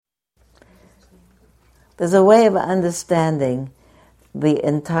there's a way of understanding the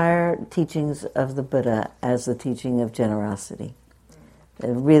entire teachings of the Buddha as the teaching of generosity.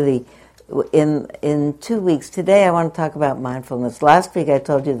 Really, in 2 weeks, today I want to talk about mindfulness. Last week I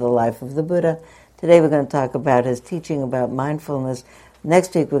told you the life of the Buddha. Today we're going to talk about his teaching about mindfulness.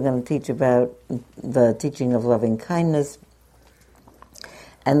 Next week we're going to teach about the teaching of loving kindness.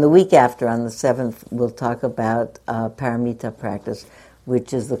 And the week after, on the 7th, we'll talk about paramita practice,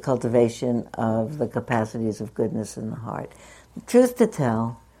 which is the cultivation of the capacities of goodness in the heart. Truth to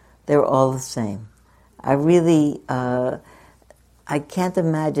tell, they're all the same. I really, I can't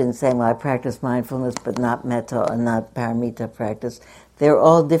imagine saying, well, I practice mindfulness, but not metta or not paramita practice. They're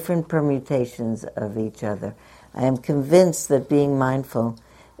all different permutations of each other. I am convinced that being mindful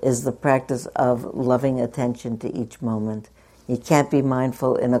is the practice of loving attention to each moment. You can't be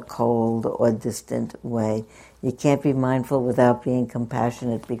mindful in a cold or distant way. You can't be mindful without being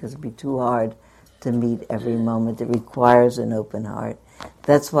compassionate, because it'd be too hard to meet every moment. It requires an open heart.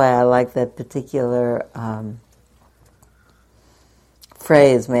 That's why I like that particular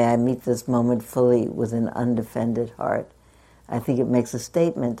phrase, may I meet this moment fully with an undefended heart. I think it makes a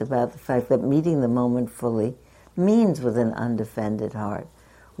statement about the fact that meeting the moment fully means with an undefended heart.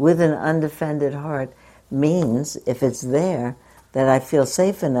 With an undefended heart means, if it's there, that I feel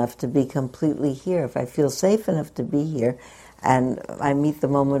safe enough to be completely here. If I feel safe enough to be here, and I meet the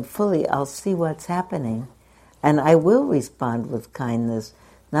moment fully, I'll see what's happening. And I will respond with kindness,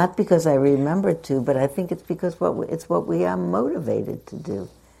 not because I remember to, but I think it's because it's what we are motivated to do.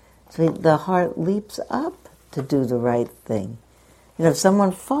 So the heart leaps up to do the right thing. You know, if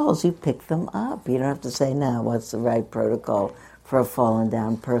someone falls, you pick them up. You don't have to say, now, what's the right protocol for a fallen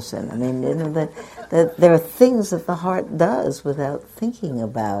down person? I mean, you know, that there are things that the heart does without thinking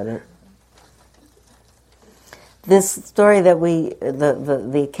about it. This story that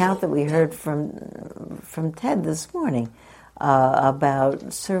the account that we heard from Ted this morning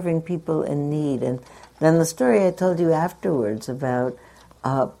about serving people in need, and then the story I told you afterwards about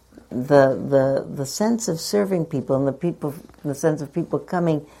the sense of serving people and the sense of people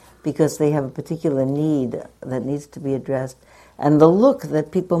coming because they have a particular need that needs to be addressed, and the look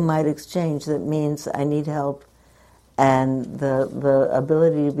that people might exchange that means I need help, and the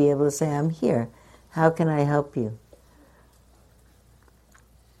ability to be able to say, I'm here. How can I help you?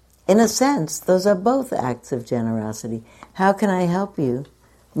 In a sense, those are both acts of generosity. How can I help you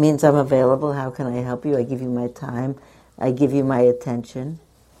means I'm available. How can I help you? I give you my time. I give you my attention.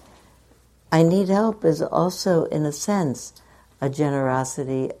 I need help is also, in a sense, a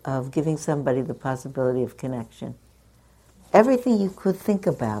generosity of giving somebody the possibility of connection. Everything you could think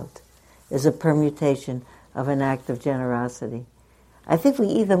about is a permutation of an act of generosity. I think we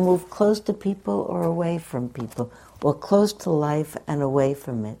either move close to people or away from people, or close to life and away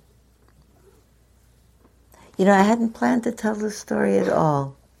from it. You know, I hadn't planned to tell this story at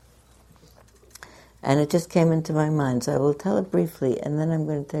all, and it just came into my mind, so I will tell it briefly, and then I'm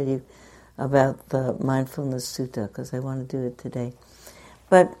going to tell you about the Mindfulness Sutta, because I want to do it today.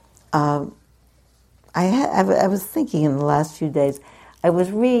 But I was thinking in the last few days, I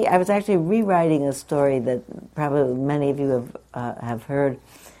was actually rewriting a story that probably many of you have heard.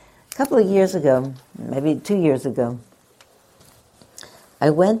 A couple of years ago, maybe 2 years ago,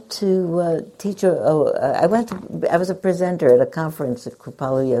 I went to teach. I was a presenter at a conference at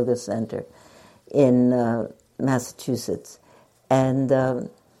Kripalu Yoga Center in Massachusetts, and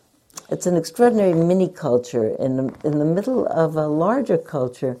it's an extraordinary mini culture in the middle of a larger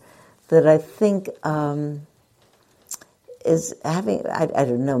culture that I think is having, I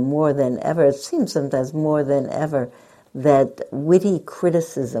don't know, more than ever, it seems sometimes more than ever, that witty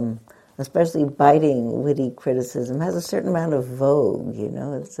criticism, especially biting witty criticism, has a certain amount of vogue, you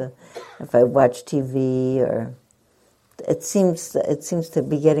know. If I watch TV, or it seems to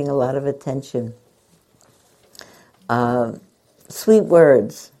be getting a lot of attention. Sweet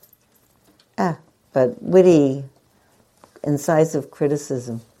words, but witty, incisive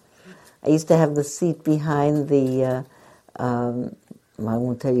criticism. I used to have the seat behind the, I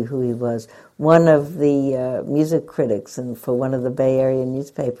won't tell you who he was, one of the music critics and for one of the Bay Area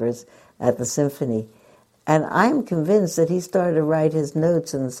newspapers at the Symphony. And I'm convinced that he started to write his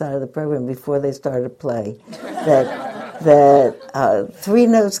notes on the side of the program before they started to play. that 3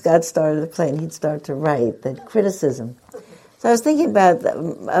 notes got started to play and he'd start to write, that criticism. So I was thinking about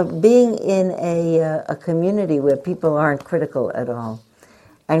being in a community where people aren't critical at all.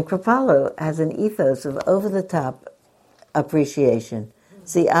 And Kripalu has an ethos of over-the-top appreciation.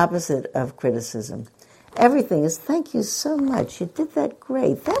 It's the opposite of criticism. Everything is, thank you so much. You did that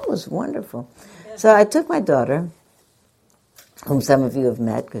great. That was wonderful. So I took my daughter, whom some of you have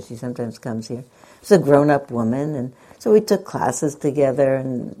met because she sometimes comes here. was a grown-up woman, and so we took classes together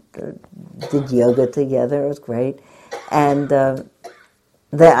and did yoga together. It was great. And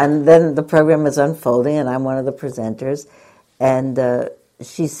then the program was unfolding, and I'm one of the presenters. And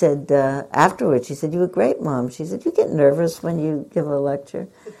she said, afterwards, she said, "You were great, Mom." She said, "You get nervous when you give a lecture?"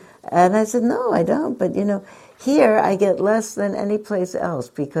 And I said, "No, I don't. But, here I get less than any place else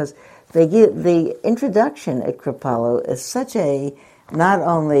because the introduction at Kripalu is such a, not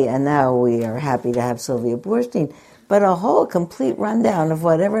only, and now we are happy to have Sylvia Boorstein, but a whole complete rundown of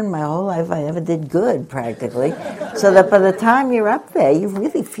whatever in my whole life I ever did good, practically, so that by the time you're up there, you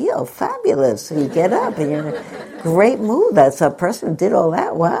really feel fabulous. So you get up and you're in a great mood. That's a person who did all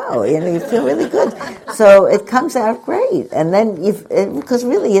that. Wow, you feel really good. So it comes out great. And then, because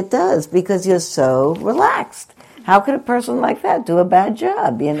really it does, because you're so relaxed. How could a person like that do a bad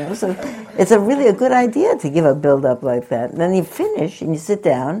job, So it's really a good idea to give a build-up like that. And then you finish and you sit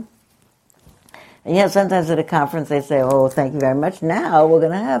down. And sometimes at a conference they say, "Oh, thank you very much. Now we're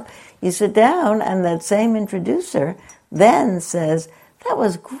going to have..." You sit down and that same introducer then says, "That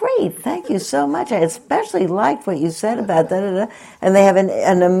was great. Thank you so much. I especially liked what you said about da-da-da." And they have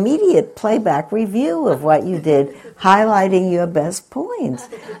an immediate playback review of what you did, highlighting your best points.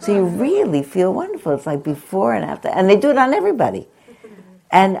 So you really feel wonderful. It's like before and after. And they do it on everybody.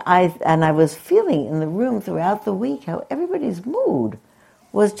 And I was feeling in the room throughout the week how everybody's mood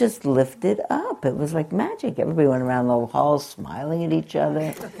was just lifted up. It was like magic. Everybody went around the hall smiling at each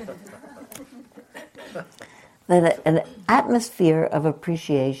other. Then an atmosphere of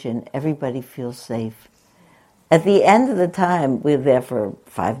appreciation, everybody feels safe. At the end of the time, we were there for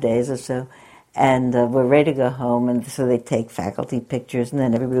 5 days or so, and we're ready to go home, and so they take faculty pictures, and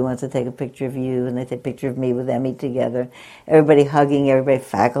then everybody wants to take a picture of you, and they take a picture of me with Emmy together. Everybody hugging, everybody,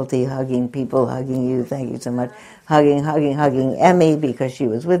 faculty hugging, people hugging you, thank you so much. Hugging Emmy because she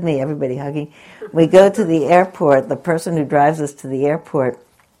was with me, everybody hugging. We go to the airport, the person who drives us to the airport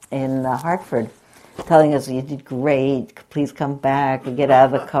in Hartford, telling us, "You did great, please come back." We get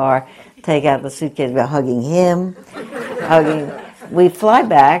out of the car, take out the suitcase, we're hugging him, hugging. We fly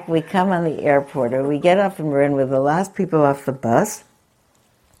back, we come on the airport, or we get off and we're in with the last people off the bus.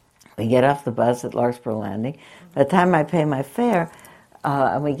 We get off the bus at Larkspur Landing. By the time I pay my fare,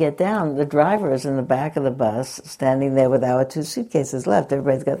 and we get down, the driver is in the back of the bus, standing there with our 2 suitcases left.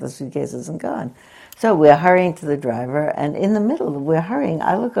 Everybody's got the suitcases and gone. So we're hurrying to the driver, and in the middle, we're hurrying.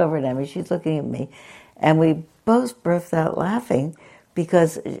 I look over at Emmy, she's looking at me, and we both burst out laughing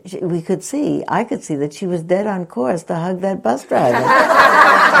because I could see that she was dead on course to hug that bus driver.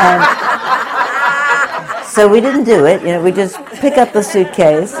 And so we didn't do it. We just pick up the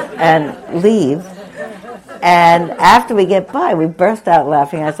suitcase and leave. And after we get by, we burst out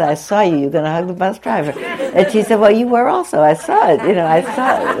laughing. I said, "I saw you. You're going to hug the bus driver." And she said, "Well, you were also. I saw it. I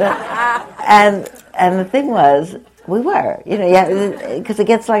saw it." And the thing was, we were. Because it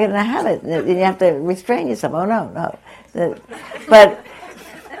gets like in a habit. You have to restrain yourself. Oh, no. But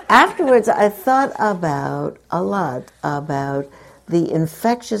afterwards, I thought a lot about the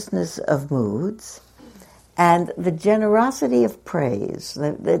infectiousness of moods and the generosity of praise.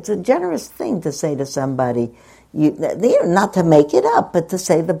 It's a generous thing to say to somebody, not to make it up, but to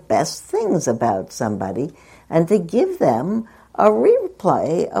say the best things about somebody and to give them a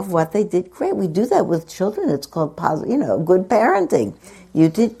replay of what they did great. We do that with children. It's called good parenting. You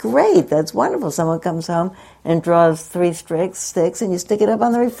did great. That's wonderful. Someone comes home and draws 3 sticks and you stick it up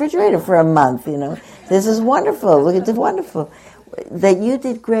on the refrigerator for a month. This is wonderful. Look, it's wonderful. That you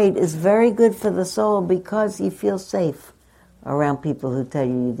did great is very good for the soul because you feel safe around people who tell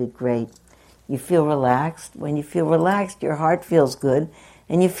you did great. You feel relaxed. When you feel relaxed, your heart feels good,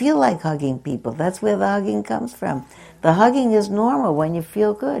 and you feel like hugging people. That's where the hugging comes from. The hugging is normal when you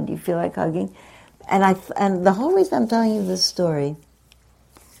feel good. You feel like hugging. And the whole reason I'm telling you this story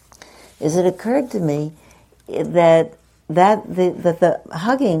is it occurred to me that the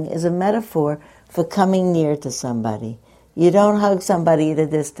hugging is a metaphor for coming near to somebody. You don't hug somebody at a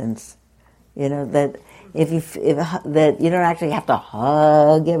distance. That that you don't actually have to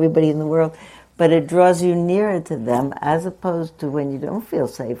hug everybody in the world, but it draws you nearer to them, as opposed to when you don't feel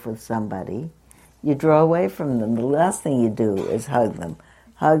safe with somebody, you draw away from them. The last thing you do is hug them.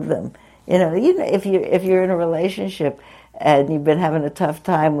 If you're in a relationship and you've been having a tough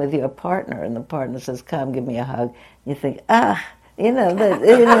time with your partner, and the partner says, "Come, give me a hug," you think, and you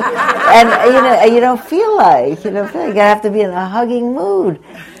don't feel like, you have to be in a hugging mood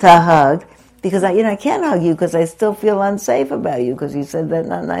to hug, because I can't hug you because I still feel unsafe about you because you said that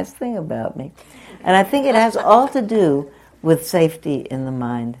not nice thing about me. And I think it has all to do with safety in the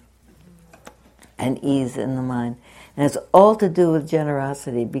mind and ease in the mind. And it's all to do with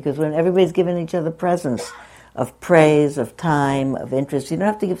generosity, because when everybody's giving each other presents of praise, of time, of interest, you don't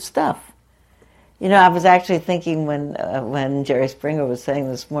have to give stuff. You know, I was actually thinking when Jerry Springer was saying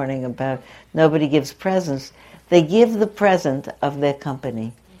this morning about nobody gives presents, they give the present of their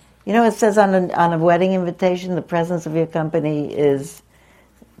company. You know, it says on a wedding invitation, the presence of your company is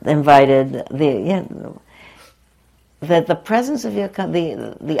invited. That the presence of your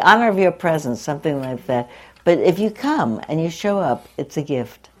the honor of your presence, something like that. But if you come and you show up, it's a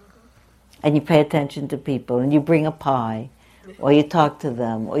gift, and you pay attention to people, and you bring a pie, or you talk to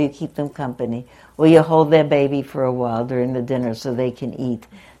them, or you keep them company, or you hold their baby for a while during the dinner so they can eat.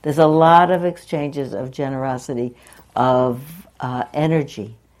 There's a lot of exchanges of generosity, of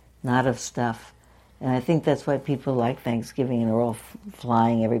energy, not of stuff. And I think that's why people like Thanksgiving and are all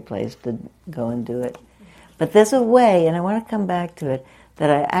flying every place to go and do it. But there's a way, and I want to come back to it, that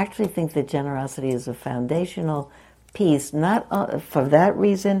I actually think that generosity is a foundational piece, not for that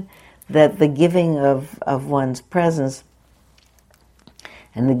reason, that the giving of one's presence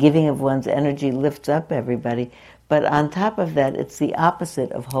and the giving of one's energy lifts up everybody, but on top of that, it's the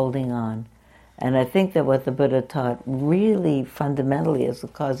opposite of holding on. And I think that what the Buddha taught really fundamentally as the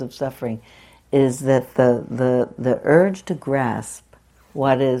cause of suffering is that the urge to grasp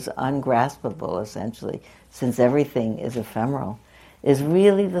what is ungraspable, essentially, since everything is ephemeral, is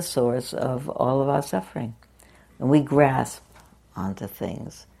really the source of all of our suffering. And we grasp onto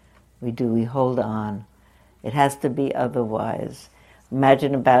things. We hold on. It has to be otherwise.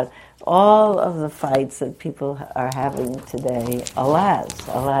 Imagine about all of the fights that people are having today,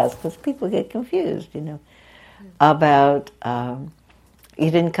 alas, because people get confused, about you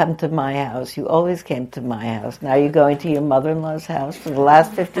didn't come to my house, you always came to my house. Now you're going to your mother-in-law's house. For the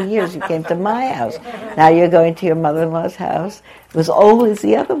last 50 years you came to my house. Now you're going to your mother-in-law's house. It was always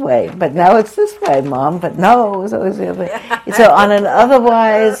the other way, but now it's this way, Mom. But no, it was always the other way. So on an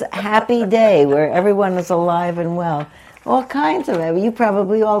otherwise happy day where everyone is alive and well, all kinds of it. You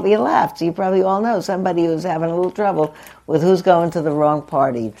laughed, so you probably all know somebody who's having a little trouble with who's going to the wrong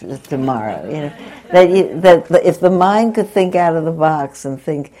party tomorrow. That if the mind could think out of the box and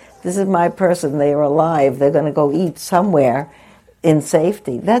think, this is my person, they are alive, they're going to go eat somewhere in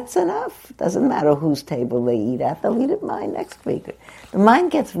safety, that's enough. Doesn't matter whose table they eat at, they'll eat at mine next week. The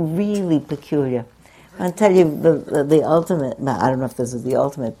mind gets really peculiar. I'll tell you the ultimate, I don't know if this is the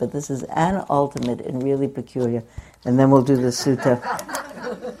ultimate, but this is an ultimate and really peculiar. And then we'll do the sutta.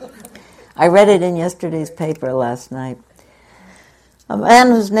 I read it in yesterday's paper last night. A man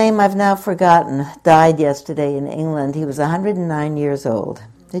whose name I've now forgotten died yesterday in England. He was 109 years old.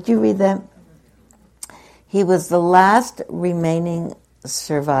 Did you read that? He was the last remaining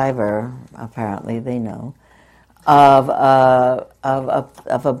survivor, apparently they know, of a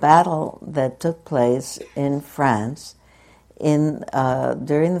battle that took place in France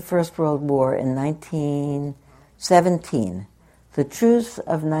during the First World War in 1917. The truce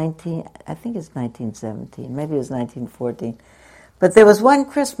of I think it's 1917, maybe it was 1914. But there was one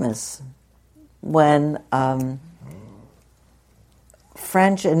Christmas when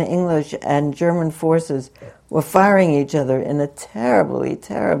French and English and German forces were firing each other in a terribly,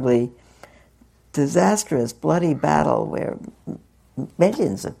 terribly disastrous, bloody battle where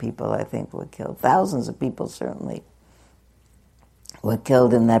millions of people, I think, were killed. Thousands of people, certainly, were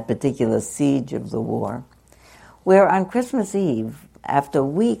killed in that particular siege of the war. Where on Christmas Eve, after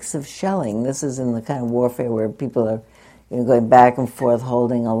weeks of shelling, this is in the kind of warfare where people are going back and forth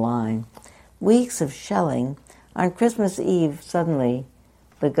holding a line, weeks of shelling, on Christmas Eve, suddenly,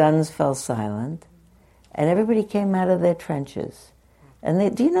 the guns fell silent, and everybody came out of their trenches.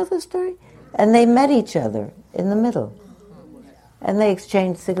 And do you know the story? And they met each other in the middle. And they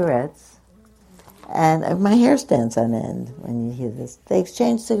exchanged cigarettes. And my hair stands on end when you hear this. They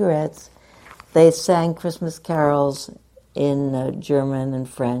exchanged cigarettes. They sang Christmas carols in German and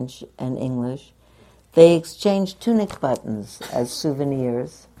French and English. They exchanged tunic buttons as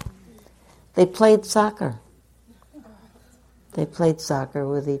souvenirs. They played soccer. They played soccer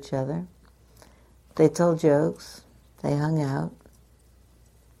with each other. They told jokes. They hung out.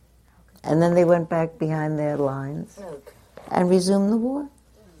 And then they went back behind their lines and resumed the war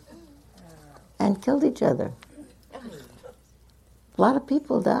and killed each other. A lot of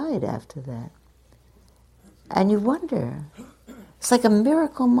people died after that. And you wonder, it's like a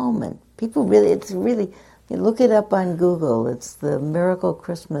miracle moment. You look it up on Google. It's the Miracle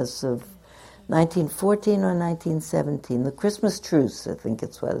Christmas of 1914 or 1917. The Christmas Truce, I think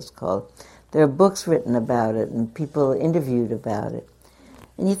it's what it's called. There are books written about it and people interviewed about it.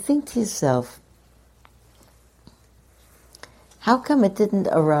 And you think to yourself, how come it didn't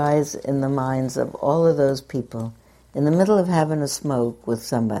arise in the minds of all of those people in the middle of having a smoke with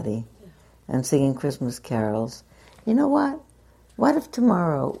somebody and singing Christmas carols, you know what? What if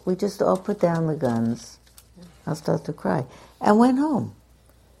tomorrow we just all put down the guns? I'll start to cry. And went home.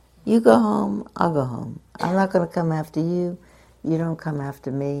 You go home, I'll go home. I'm not going to come after you. You don't come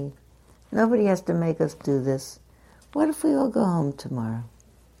after me. Nobody has to make us do this. What if we all go home tomorrow?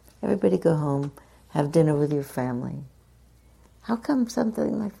 Everybody go home, have dinner with your family. How come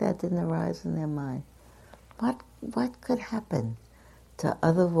something like that didn't arise in their mind? What could happen to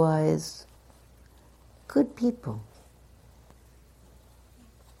otherwise good people?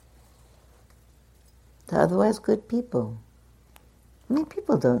 To otherwise good people. I mean,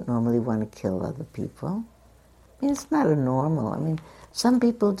 people don't normally want to kill other people. I mean, it's not a normal. I mean, some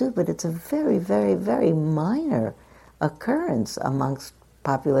people do, but it's a very, very, very minor occurrence amongst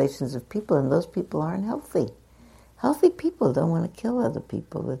populations of people, and those people aren't healthy. Healthy people don't want to kill other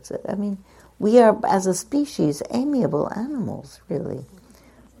people. I mean, we are, as a species, amiable animals, really.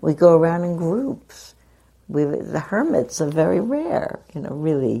 We go around in groups. The hermits are very rare,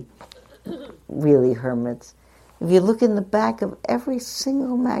 really, really hermits. If you look in the back of every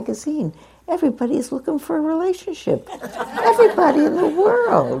single magazine, everybody's looking for a relationship. Everybody in the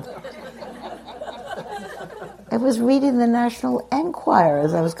world. I was reading the National Enquirer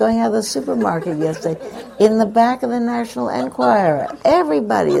as I was going out of the supermarket yesterday. In the back of the National Enquirer,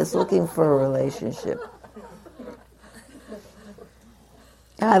 everybody is looking for a relationship.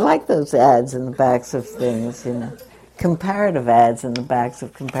 I like those ads in the backs of things, comparative ads in the backs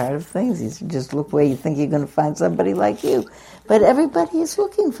of comparative things. You just look where you think you're going to find somebody like you. But everybody is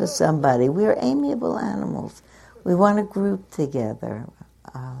looking for somebody. We are amiable animals. We want to group together.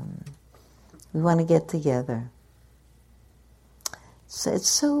 We want to get together. So it's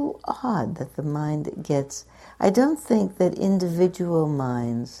so odd that the mind gets... I don't think that individual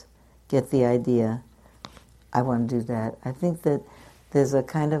minds get the idea, I want to do that. I think that there's a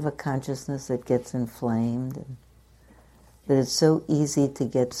kind of a consciousness that gets inflamed, and that it's so easy to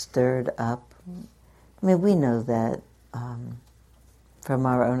get stirred up. I mean, we know that from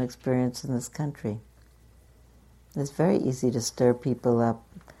our own experience in this country. It's very easy to stir people up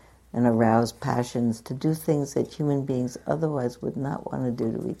and arouse passions to do things that human beings otherwise would not want to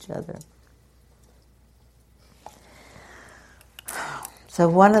do to each other. So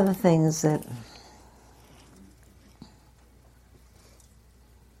one of the things that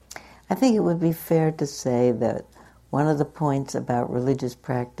I think it would be fair to say that one of the points about religious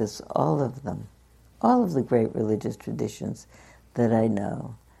practice, all of them, all of the great religious traditions that I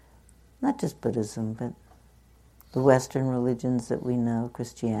know, not just Buddhism, but the Western religions that we know,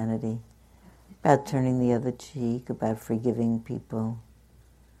 Christianity, about turning the other cheek, about forgiving people.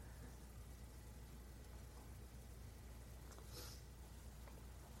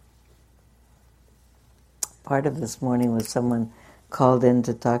 Part of this morning was someone called in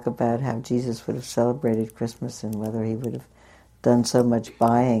to talk about how Jesus would have celebrated Christmas and whether he would have done so much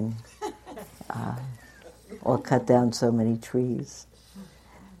buying or cut down so many trees.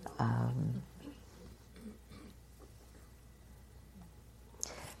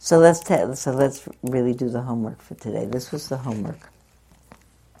 So let's really do the homework for today. This was the homework.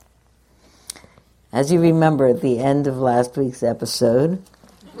 As you remember, at the end of last week's episode,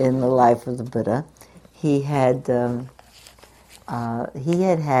 in the life of the Buddha, he had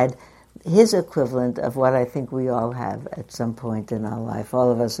his equivalent of what I think we all have at some point in our life.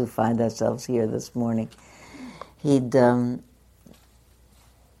 All of us who find ourselves here this morning, he'd.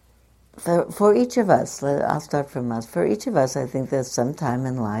 For each of us, I'll start from us. For each of us, I think there's some time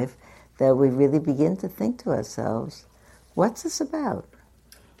in life that we really begin to think to ourselves, what's this about?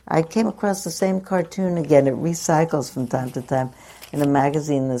 I came across the same cartoon again. It recycles from time to time. In a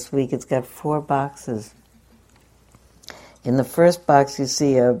magazine this week, it's got 4 boxes. In the first box, you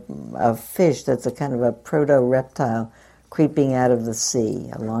see a fish that's a kind of a proto-reptile creeping out of the sea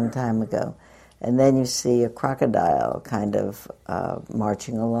a long time ago. And then you see a crocodile kind of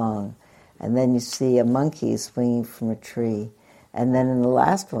marching along. And then you see a monkey swinging from a tree. And then in the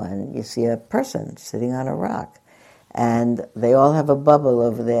last one, you see a person sitting on a rock. And they all have a bubble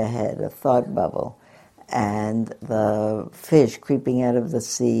over their head, a thought bubble. And the fish creeping out of the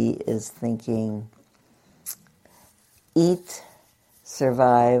sea is thinking, eat,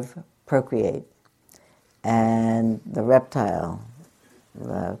 survive, procreate. And the reptile,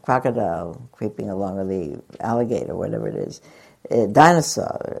 the crocodile creeping along, or the alligator, whatever it is, a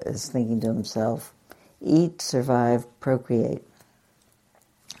dinosaur is thinking to himself, eat, survive, procreate.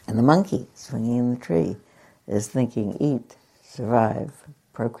 And the monkey swinging in the tree is thinking, eat, survive,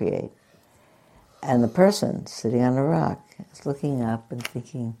 procreate. And the person sitting on a rock is looking up and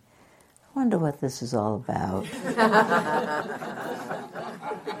thinking, wonder what this is all about.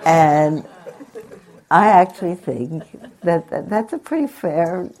 And I actually think that's a pretty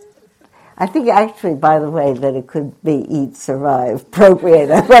fair... I think actually, by the way, that it could be eat, survive,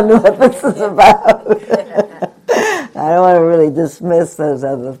 procreate. I wonder what this is about. I don't want to really dismiss those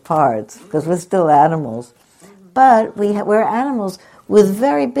other parts, because we're still animals. But we're animals with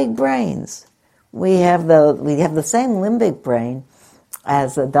very big brains. We have the same limbic brain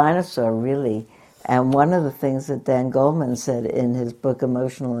as a dinosaur, really. And one of the things that Dan Goleman said in his book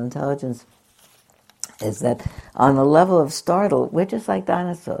Emotional Intelligence is that on the level of startle, we're just like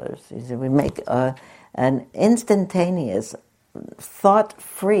dinosaurs. He said we make an instantaneous,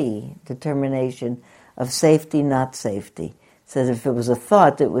 thought-free determination of safety, not safety. He says if it was a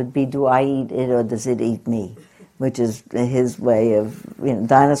thought, it would be, do I eat it or does it eat me? Which is his way of,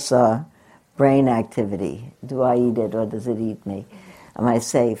 dinosaur brain activity. Do I eat it or does it eat me? Am I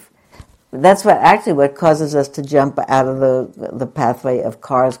safe? That's what causes us to jump out of the pathway of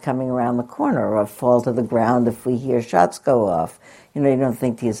cars coming around the corner, or fall to the ground if we hear shots go off. You don't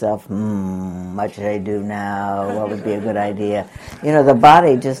think to yourself, what should I do now? What would be a good idea? The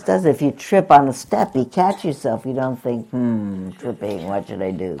body just does it. If you trip on a step, you catch yourself. You don't think, tripping, what should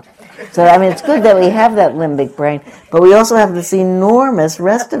I do? So, it's good that we have that limbic brain, but we also have this enormous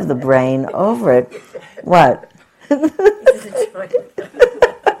rest of the brain over it. What?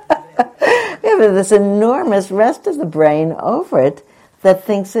 We have this enormous rest of the brain over it that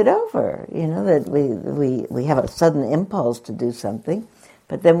thinks it over. That we have a sudden impulse to do something,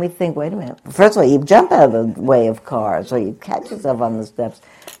 but then we think, wait a minute. First of all, you jump out of the way of cars, or you catch yourself on the steps.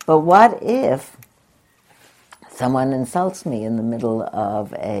 But what if someone insults me in the middle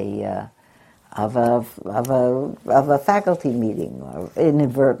of a faculty meeting, or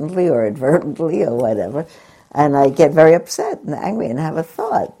inadvertently or advertently or whatever, and I get very upset and angry and have a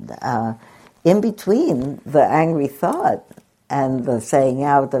thought. In between the angry thought and the saying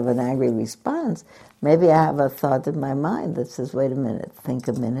out of an angry response, maybe I have a thought in my mind that says, wait a minute, think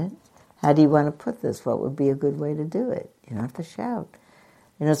a minute. How do you want to put this? What would be a good way to do it? You don't have to shout.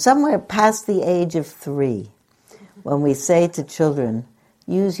 Somewhere past the age of 3, when we say to children,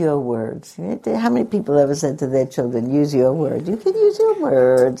 use your words. How many people ever said to their children, use your words? You can use your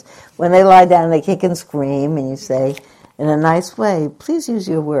words. When they lie down, they kick and scream, and you say, in a nice way, please use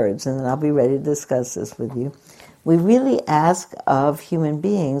your words, and then I'll be ready to discuss this with you. We really ask of human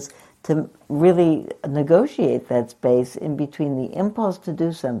beings to really negotiate that space in between the impulse to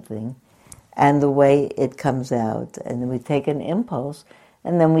do something and the way it comes out. And then we take an impulse,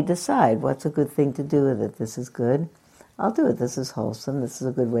 and then we decide what's a good thing to do with it. This is good. I'll do it. This is wholesome. This is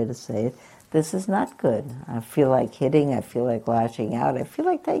a good way to say it. This is not good. I feel like hitting. I feel like lashing out. I feel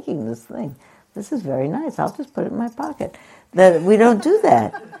like taking this thing. This is very nice. I'll just put it in my pocket. That we don't do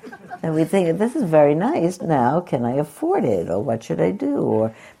that. And we think, this is very nice. Now, can I afford it? Or what should I do?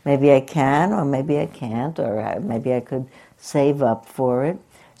 Or maybe I can, or maybe I can't, or maybe I could save up for it.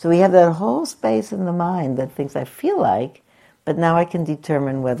 So we have that whole space in the mind that thinks, I feel like, but now I can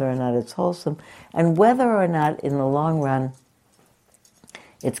determine whether or not it's wholesome, and whether or not, in the long run,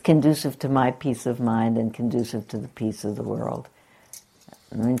 it's conducive to my peace of mind and conducive to the peace of the world.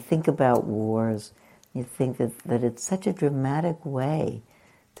 Think about wars. You think that it's such a dramatic way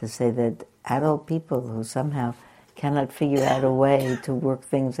to say that adult people who somehow cannot figure out a way to work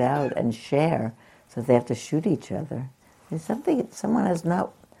things out and share, so they have to shoot each other. There's something, someone has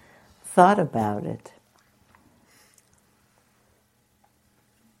not thought about it.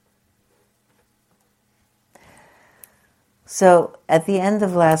 So at the end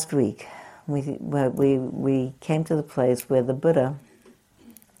of last week, we came to the place where the Buddha,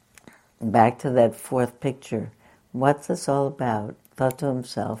 back to that fourth picture, what's this all about? Thought to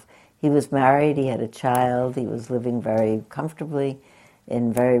himself, he was married, he had a child, he was living very comfortably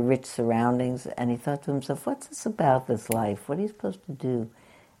in very rich surroundings, and he thought to himself, what's this about, this life? What are you supposed to do?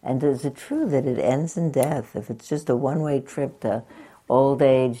 And is it true that it ends in death? If it's just a one-way trip to old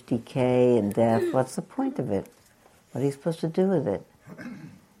age, decay, and death, what's the point of it? What are you supposed to do with it?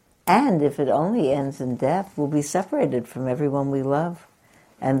 And if it only ends in death, we'll be separated from everyone we love,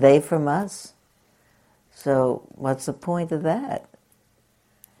 and they from us. So what's the point of that?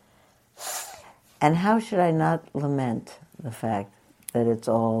 And how should I not lament the fact that it's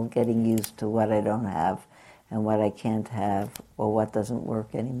all getting used to what I don't have and what I can't have, or what doesn't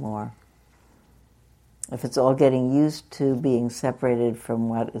work anymore? If it's all getting used to being separated from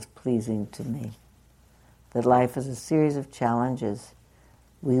what is pleasing to me, that life is a series of challenges.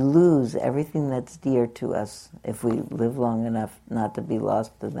 We lose everything that's dear to us if we live long enough not to be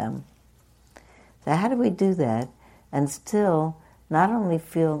lost to them. So how do we do that and still not only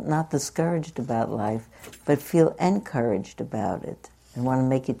feel not discouraged about life, but feel encouraged about it and want to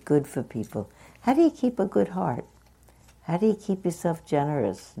make it good for people. How do you keep a good heart? How do you keep yourself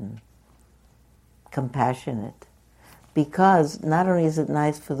generous and compassionate? Because not only is it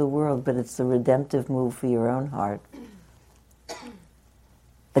nice for the world, but it's the redemptive move for your own heart.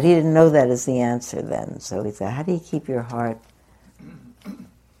 But he didn't know that as the answer then. So he said, how do you keep your heart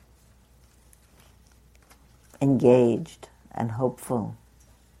engaged and hopeful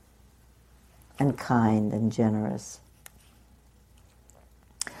and kind and generous?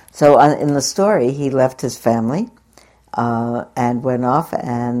 So in the story, he left his family and went off,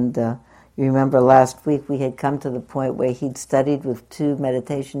 and you remember last week we had come to the point where he'd studied with two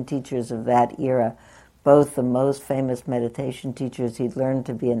meditation teachers of that era, both the most famous meditation teachers. He'd learned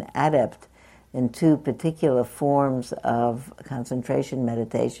to be an adept in two particular forms of concentration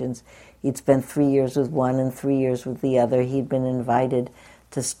meditations. He'd spent 3 years with one and 3 years with the other. He'd been invited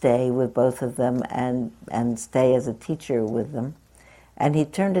to stay with both of them and stay as a teacher with them. And he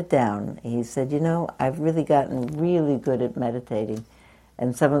turned it down. He said, I've really gotten really good at meditating.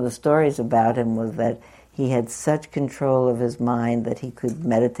 And some of the stories about him was that he had such control of his mind that he could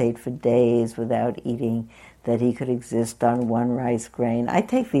meditate for days without eating, that he could exist on one rice grain. I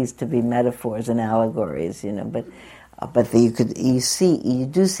take these to be metaphors and allegories, but you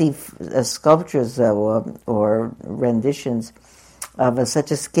do see sculptures or renditions of such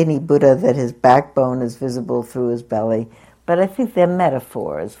a skinny Buddha that his backbone is visible through his belly. But I think they're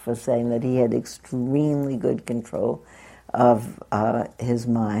metaphors for saying that he had extremely good control of his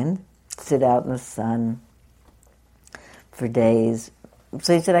mind. Sit out in the sun for days.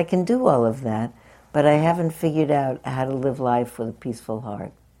 So he said, I can do all of that, but I haven't figured out how to live life with a peaceful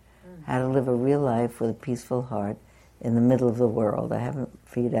heart, how to live a real life with a peaceful heart in the middle of the world. I haven't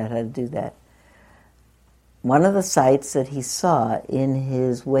figured out how to do that. One of the sights that he saw in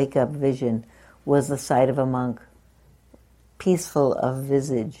his wake-up vision was the sight of a monk, peaceful of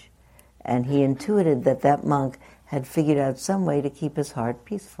visage, and he intuited that that monk had figured out some way to keep his heart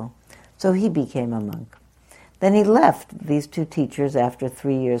peaceful. So he became a monk. Then he left these two teachers after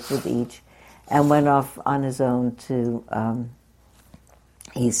 3 years with each and went off on his own to,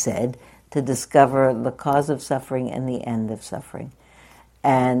 he said, to discover the cause of suffering and the end of suffering.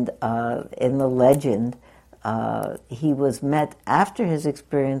 And in the legend, he was met after his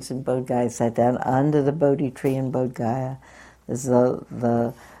experience in Bodh Gaya, sat down under the Bodhi tree in Bodh Gaya. There's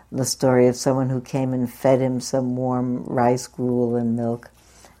the story of someone who came and fed him some warm rice gruel and milk.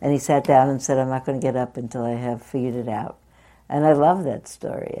 And he sat down and said, I'm not going to get up until I have figured it out. And I love that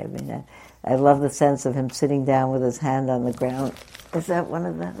story. I mean, I love the sense of him sitting down with his hand on the ground. Is that one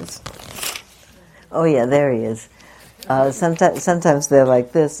of those? Oh yeah, there he is. Sometimes they're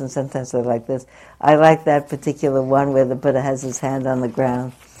like this and sometimes they're like this. I like that particular one where the Buddha has his hand on the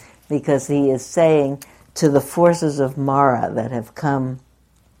ground because he is saying to the forces of Mara that have come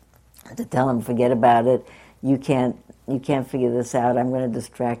to tell him, forget about it, you can't figure this out, I'm going to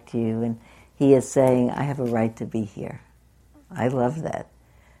distract you. And he is saying, I have a right to be here. I love that.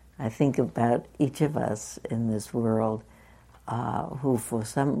 I think about each of us in this world who for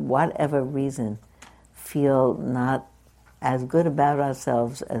whatever reason feel not as good about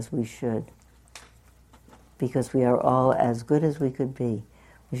ourselves as we should, because we are all as good as we could be.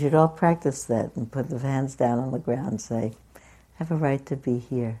 We should all practice that and put the hands down on the ground and say, I have a right to be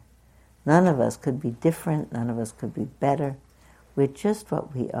here. None of us could be different. None of us could be better. We're just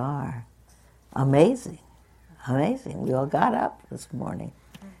what we are. Amazing. Amazing. We all got up this morning.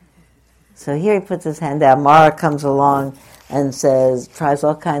 So here he puts his hand down. Mara comes along and tries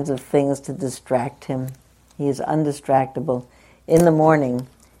all kinds of things to distract him. He is undistractable. In the morning,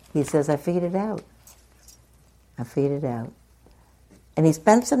 he says, I figured it out. I figured it out. And he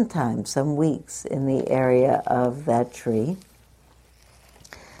spent some time, some weeks, in the area of that tree,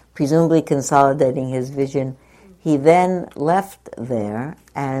 presumably consolidating his vision. He then left there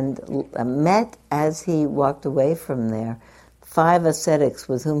and met, as he walked away from there, 5 ascetics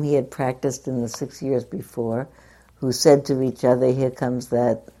with whom he had practiced in the 6 years before, who said to each other, here comes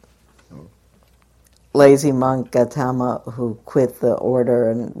that lazy monk Gautama who quit the order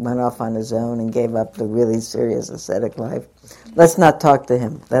and went off on his own and gave up the really serious ascetic life. Let's not talk to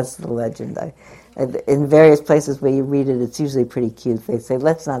him. That's the legend. In various places where you read it, it's usually pretty cute. They say,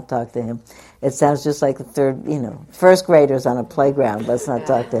 let's not talk to him. It sounds just like first graders on a playground. Let's not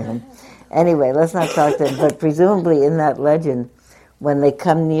talk to him. Anyway, let's not talk to him. But presumably in that legend, when they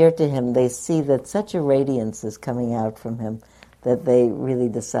come near to him, they see that such a radiance is coming out from him that they really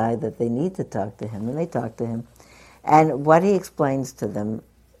decide that they need to talk to him, and they talk to him. And what he explains to them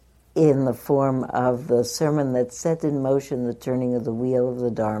in the form of the sermon that set in motion the turning of the wheel of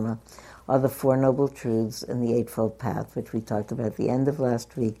the Dharma, are the Four Noble Truths and the Eightfold Path, which we talked about at the end of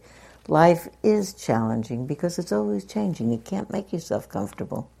last week. Life is challenging because it's always changing. You can't make yourself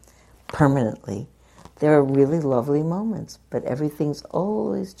comfortable permanently. There are really lovely moments, but everything's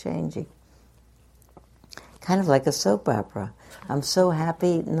always changing. Kind of like a soap opera. I'm so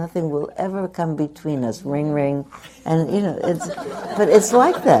happy nothing will ever come between us. Ring, ring. And, but it's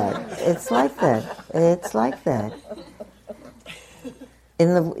like that. It's like that. It's like that.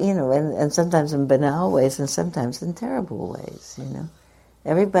 And sometimes in banal ways and sometimes in terrible ways,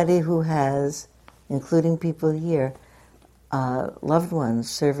 Everybody who has, including people here, loved ones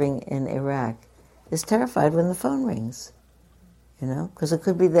serving in Iraq, is terrified when the phone rings, because it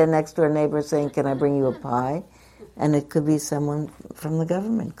could be their next door neighbor saying, "Can I bring you a pie?" And it could be someone from the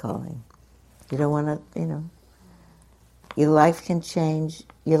government calling. You don't want to, your life can change.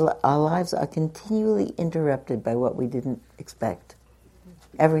 Our lives are continually interrupted by what we didn't expect.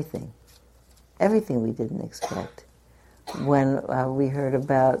 Everything we didn't expect. When we heard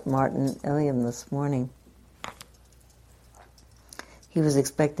about Martin Iliam this morning, he was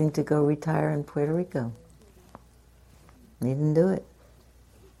expecting to go retire in Puerto Rico. He didn't do it.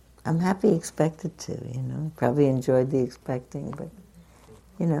 I'm happy he expected to, Probably enjoyed the expecting, but,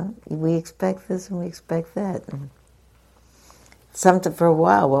 we expect this and we expect that. And for a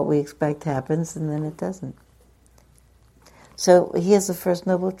while, what we expect happens and then it doesn't. So here's the first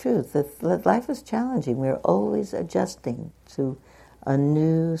noble truth, that life is challenging. We're always adjusting to a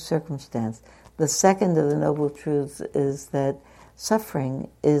new circumstance. The second of the noble truths is that suffering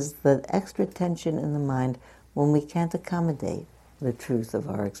is the extra tension in the mind when we can't accommodate the truth of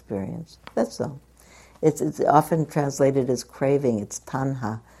our experience. That's all. It's often translated as craving. It's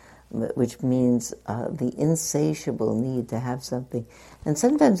tanha, which means the insatiable need to have something. And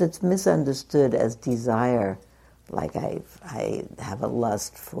sometimes it's misunderstood as desire. Like I have a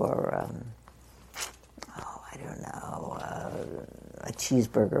lust for, a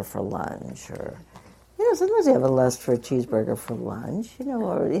cheeseburger for lunch, or sometimes you have a lust for a cheeseburger for lunch,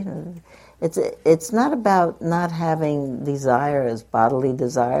 it's not about not having desires, bodily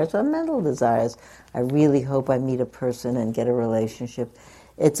desires or mental desires. I really hope I meet a person and get a relationship.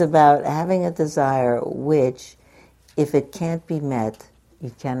 It's about having a desire which, if it can't be met,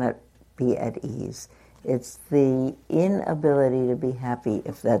 you cannot be at ease. It's the inability to be happy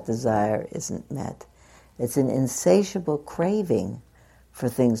if that desire isn't met. It's an insatiable craving for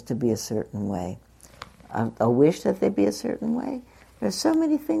things to be a certain way. A wish that they be a certain way. There's so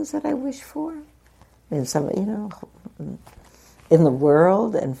many things that I wish for. In the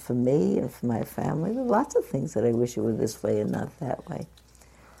world and for me and for my family. There are lots of things that I wish it were this way and not that way.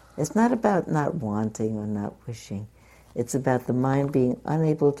 It's not about not wanting or not wishing. It's about the mind being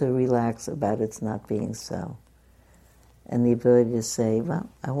unable to relax about its not being so. And the ability to say, well,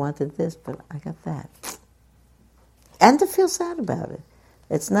 I wanted this, but I got that. And to feel sad about it.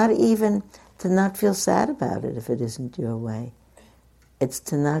 It's not even to not feel sad about it if it isn't your way. It's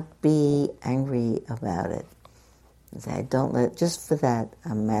to not be angry about it. Say, just for that,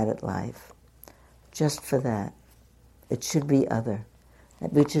 I'm mad at life. Just for that. It should be other.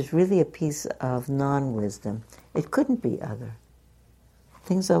 Which is really a piece of non-wisdom. It couldn't be other.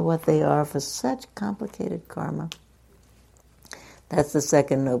 Things are what they are for such complicated karma. That's the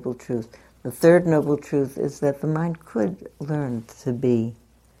second noble truth. The third noble truth is that the mind could learn to be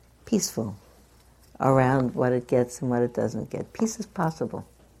peaceful around what it gets and what it doesn't get. Peace is possible.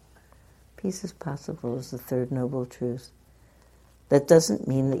 Peace is possible is the third noble truth. That doesn't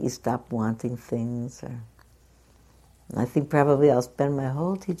mean that you stop wanting things. I think probably I'll spend my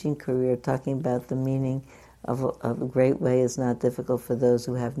whole teaching career talking about the meaning of a great way is not difficult for those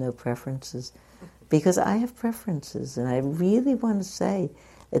who have no preferences. Because I have preferences, and I really want to say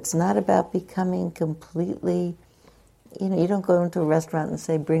it's not about becoming completely, you don't go into a restaurant and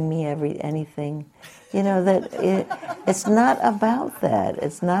say, bring me anything. It's not about that.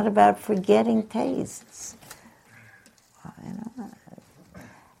 It's not about forgetting tastes.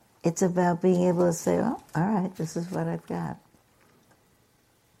 It's about being able to say, oh, all right, this is what I've got.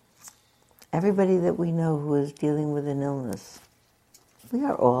 Everybody that we know who is dealing with an illness, we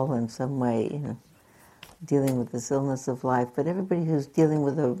are all in some way, dealing with this illness of life, but everybody who's dealing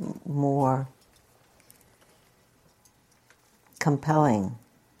with a more compelling,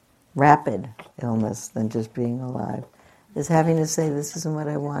 rapid illness than just being alive is having to say, this isn't what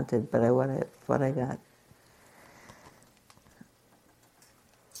I wanted, but what I got.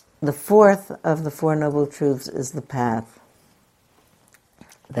 The fourth of the Four Noble Truths is the path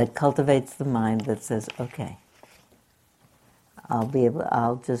that cultivates the mind that says, okay,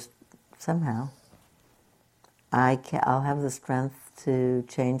 I'll just somehow. I'll have the strength to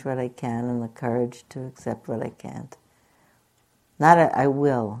change what I can and the courage to accept what I can't. Not I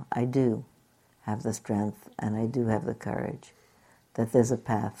will, I do have the strength and I do have the courage, that there's a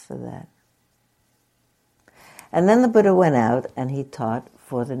path for that. And then the Buddha went out and he taught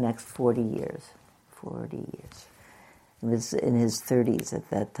for the next 40 years. 40 years. He was in his 30s at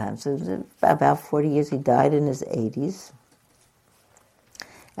that time. So it was about 40 years. He died in his 80s.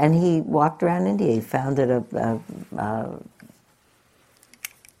 And he walked around India. He founded a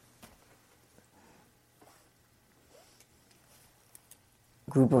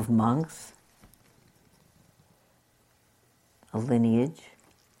group of monks, a lineage,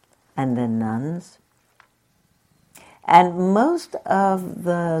 and then nuns. And most of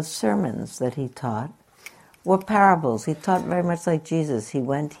the sermons that he taught were parables. He taught very much like Jesus. He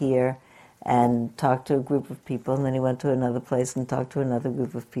went here and talked to a group of people, and then he went to another place and talked to another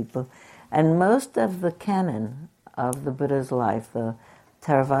group of people. And most of the canon of the Buddha's life, the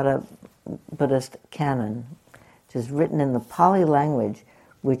Theravada Buddhist canon, which is written in the Pali language,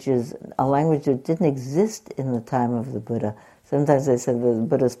 which is a language that didn't exist in the time of the Buddha. Sometimes they said the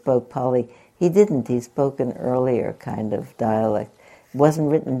Buddha spoke Pali. He didn't. He spoke an earlier kind of dialect. It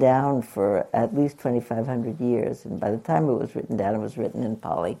wasn't written down for at least 2,500 years, and by the time it was written down, it was written in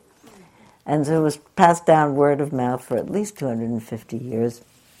Pali. And so it was passed down word of mouth for at least 250 years.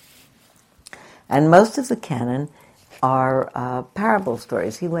 And most of the canon are parable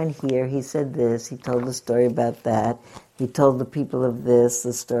stories. He went here, he said this, he told the story about that, he told the people of this,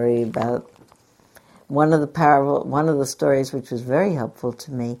 the story about one of the stories which was very helpful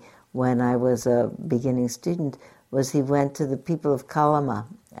to me when I was a beginning student was he went to the people of Kalama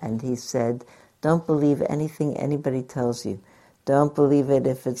and he said, don't believe anything anybody tells you. Don't believe it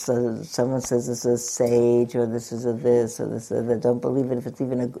if it's someone says it's a sage or this is a this or this or that. Don't believe it if it's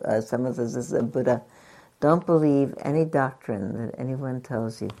even someone says this is a Buddha. Don't believe any doctrine that anyone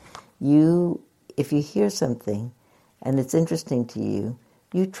tells you. If you hear something and it's interesting to you,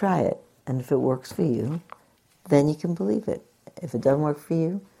 you try it. And if it works for you, then you can believe it. If it doesn't work for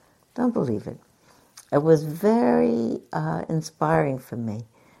you, don't believe it. It was very inspiring for me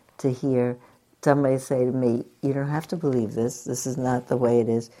to hear somebody say to me, you don't have to believe this. This is not the way it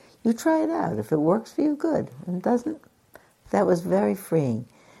is. You try it out. If it works for you, good. And it doesn't, that was very freeing.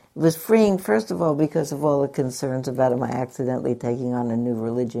 It was freeing, first of all, because of all the concerns about am I accidentally taking on a new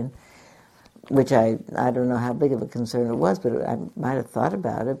religion, which I don't know how big of a concern it was, but I might have thought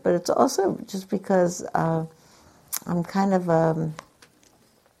about it. But it's also just because I'm kind of...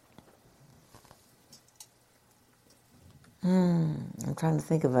 I'm trying to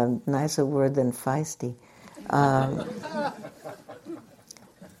think of a nicer word than feisty. I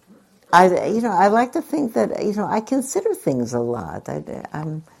like to think that I consider things a lot. I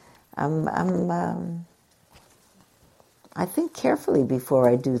think carefully before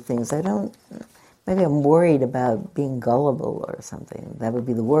I do things. I don't. Maybe I'm worried about being gullible or something. That would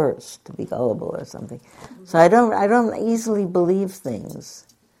be the worst, to be gullible or something. So I don't easily believe things.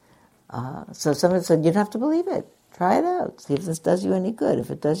 So someone said, you don't have to believe it. Try it out. See if this does you any good.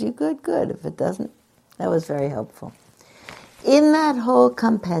 If it does you good, good. If it doesn't, that was very helpful. In that whole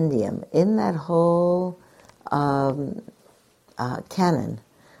compendium, in that whole canon,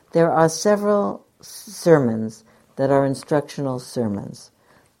 there are several sermons that are instructional sermons.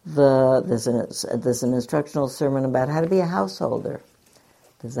 There's an instructional sermon about how to be a householder.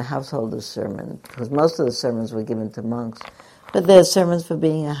 There's a householder sermon, because most of the sermons were given to monks. But there's sermons for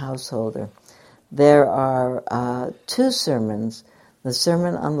being a householder. There are two sermons, the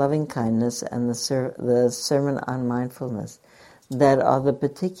Sermon on Loving Kindness and the Sermon on Mindfulness, that are the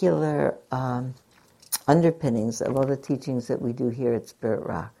particular underpinnings of all the teachings that we do here at Spirit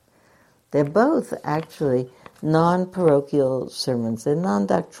Rock. They're both actually non-parochial sermons. They're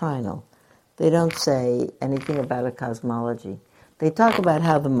non-doctrinal. They don't say anything about a cosmology. They talk about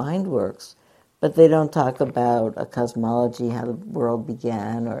how the mind works, but they don't talk about a cosmology, how the world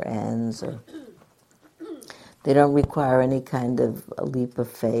began or ends, or they don't require any kind of a leap of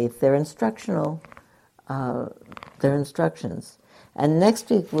faith. They're instructional. They're instructions. And next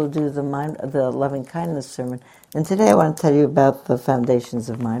week we'll do the Loving Kindness sermon. And today I want to tell you about the Foundations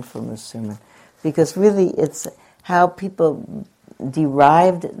of Mindfulness sermon, because really it's how people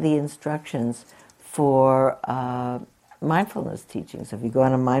derived the instructions for mindfulness teachings. If you go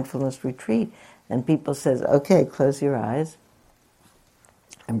on a mindfulness retreat and people says, okay, close your eyes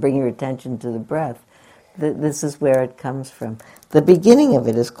and bring your attention to the breath, this is where it comes from. The beginning of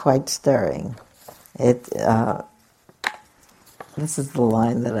it is quite stirring. This is the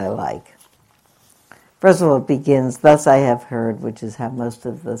line that I like. First of all, it begins, "Thus I have heard," which is how most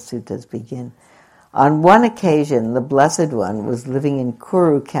of the suttas begin. On one occasion, the Blessed One was living in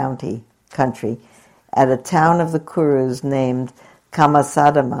Kuru country, at a town of the Kurus named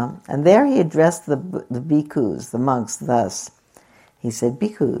Kamasadama, and there he addressed the bhikkhus, the monks, thus. He said,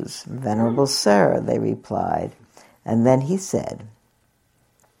 "Bhikkhus, Venerable Sir," they replied. And then he said,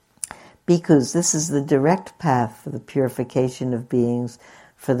 "Bhikkhus, this is the direct path for the purification of beings,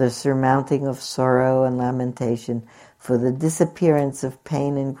 for the surmounting of sorrow and lamentation, for the disappearance of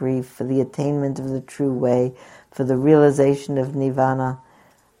pain and grief, for the attainment of the true way, for the realization of nirvana,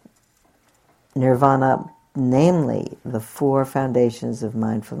 namely the four foundations of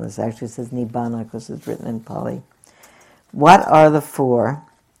mindfulness." Actually it says nibbana because it's written in Pali. What are the four?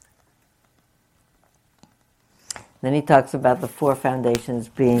 Then he talks about the four foundations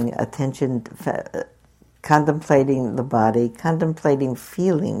being attention, contemplating the body, contemplating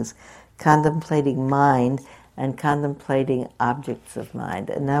feelings, contemplating mind, and contemplating objects of mind.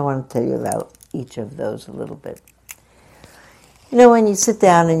 And now I want to tell you about each of those a little bit. You know, when you sit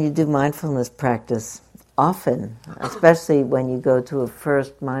down and you do mindfulness practice, often, especially when you go to a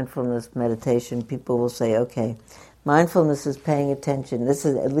first mindfulness meditation, people will say, okay, mindfulness is paying attention. This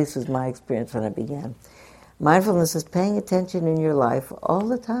is, at least was my experience when I began. Mindfulness is paying attention in your life all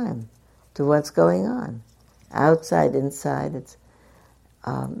the time to what's going on, outside, inside. It's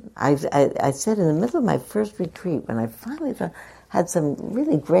I said in the middle of my first retreat, when I finally had some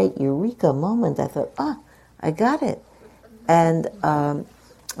really great eureka moment, I thought, I got it. And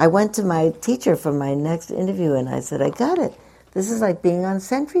I went to my teacher for my next interview, and I said, I got it. This is like being on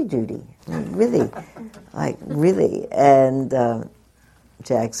sentry duty. I mean, really. And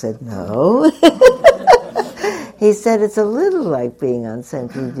Jack said, no. He said, it's a little like being on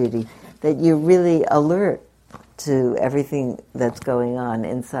sentry duty, that you're really alert to everything that's going on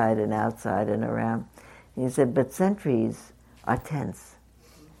inside and outside and around. And he said, but sentries are tense.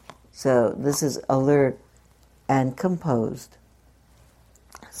 So this is alert and composed,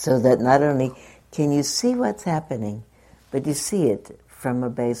 so that not only can you see what's happening, but you see it from a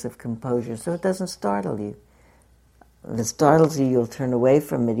base of composure, so it doesn't startle you. If it startles you, you'll turn away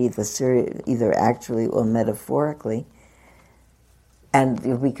from it, either actually or metaphorically, and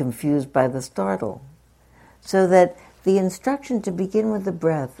you'll be confused by the startle. So that the instruction to begin with the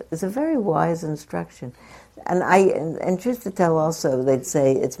breath is a very wise instruction. And truth to tell also, they'd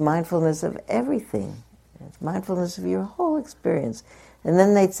say it's mindfulness of everything. It's mindfulness of your whole experience. And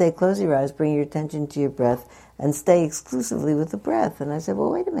then they'd say, close your eyes, bring your attention to your breath, and stay exclusively with the breath. And I said,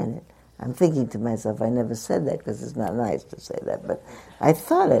 well, wait a minute. I'm thinking to myself, I never said that because it's not nice to say that, but I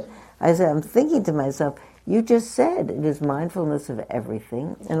thought it. I said, I'm thinking to myself, you just said it is mindfulness of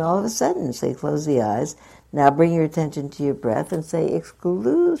everything, and all of a sudden say, close the eyes, now bring your attention to your breath and say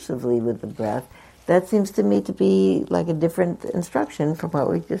exclusively with the breath. That seems to me to be like a different instruction from what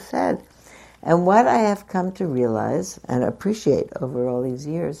we just said. And what I have come to realize and appreciate over all these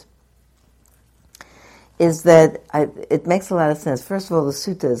years is that it makes a lot of sense. First of all, the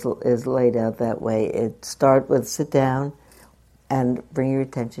sutta is laid out that way. It starts with sit down and bring your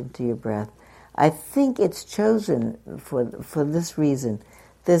attention to your breath. I think it's chosen for this reason.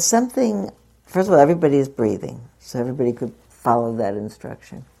 There's something, first of all, everybody is breathing, so everybody could follow that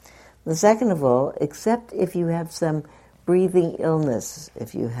instruction. The second of all, except if you have some breathing illness,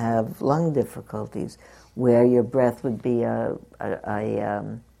 if you have lung difficulties, where your breath would be a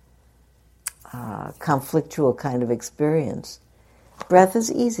conflictual kind of experience. Breath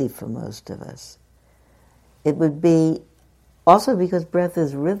is easy for most of us. It would be also because breath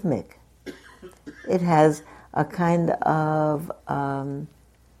is rhythmic. It has a kind of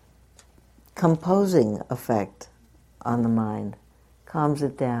composing effect on the mind, calms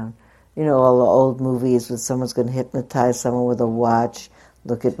it down. You know, all the old movies where someone's going to hypnotize someone with a watch.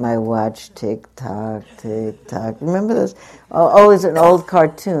 Look at my watch, tick-tock, tick-tock. Remember those? Always in old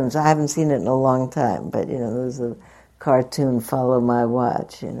cartoons. I haven't seen it in a long time, but, you know, there's a cartoon, Follow My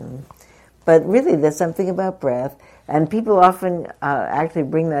Watch, you know. But really, there's something about breath, and people often actually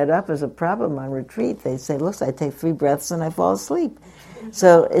bring that up as a problem on retreat. They say, look, I take 3 breaths and I fall asleep.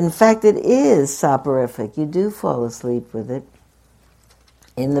 So, in fact, it is soporific. You do fall asleep with it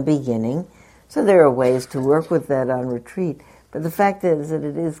in the beginning. So there are ways to work with that on retreat. But the fact is that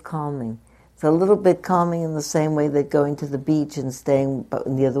it is calming. It's a little bit calming in the same way that going to the beach and staying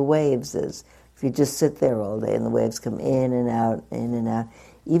near the waves is. If you just sit there all day and the waves come in and out,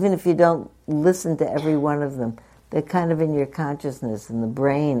 even if you don't listen to every one of them, they're kind of in your consciousness, and the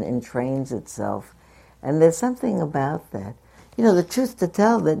brain entrains itself. And there's something about that. You know, the truth to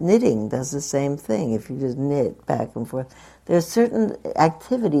tell, that knitting does the same thing. If you just knit back and forth, there are certain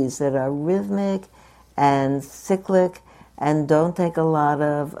activities that are rhythmic and cyclic and don't take a lot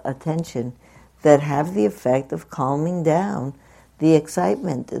of attention, that have the effect of calming down the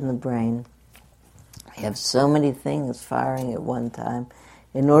excitement in the brain. We have so many things firing at one time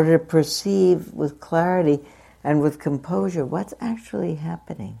in order to perceive with clarity and with composure what's actually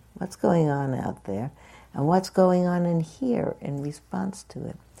happening, what's going on out there, and what's going on in here in response to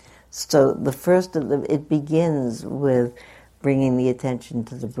it. So the first of it begins with bringing the attention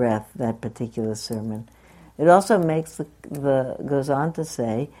to the breath, that particular sermon. It also goes on to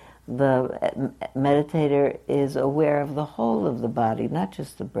say, the meditator is aware of the whole of the body, not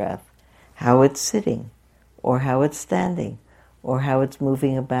just the breath, how it's sitting, or how it's standing, or how it's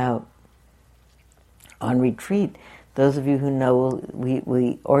moving about. On retreat, those of you who know,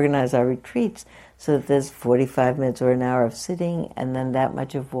 we organize our retreats so that there's 45 minutes or an hour of sitting, and then that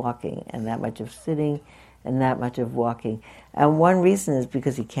much of walking, and that much of sitting, and that much of walking. And one reason is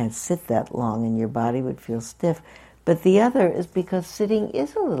because you can't sit that long and your body would feel stiff. But the other is because sitting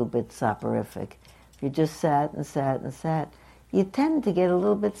is a little bit soporific. If you just sat and sat and sat, you tend to get a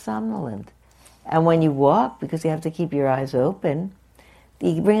little bit somnolent. And when you walk, because you have to keep your eyes open,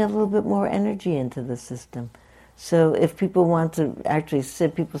 you bring a little bit more energy into the system. So if people want to actually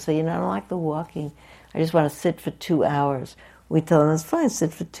sit, people say, I don't like the walking. I just want to sit for 2 hours. We tell them, it's fine,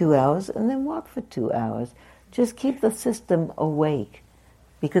 sit for 2 hours and then walk for 2 hours. Just keep the system awake.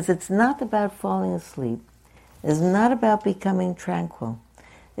 Because it's not about falling asleep. It's not about becoming tranquil.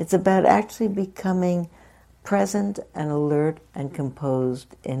 It's about actually becoming present and alert and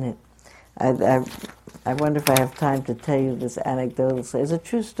composed in it. I wonder if I have time to tell you this anecdotal. It's a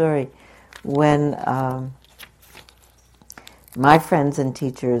true story. When my friends and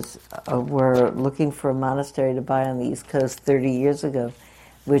teachers were looking for a monastery to buy on the East Coast 30 years ago,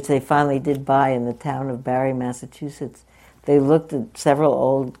 which they finally did buy in the town of Barre, Massachusetts, they looked at several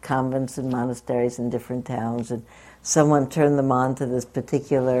old convents and monasteries in different towns, and someone turned them on to this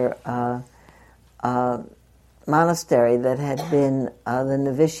particular monastery that had been the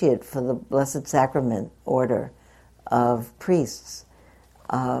novitiate for the Blessed Sacrament order of priests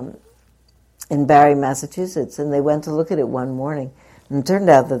in Barre, Massachusetts. And they went to look at it one morning, and it turned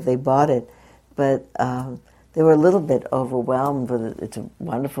out that they bought it, but they were a little bit overwhelmed with it. It's a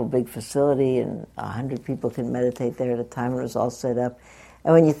wonderful big facility, and 100 people can meditate there at a time. It was all set up.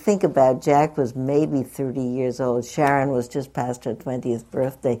 And when you think about, Jack was maybe 30 years old, Sharon was just past her 20th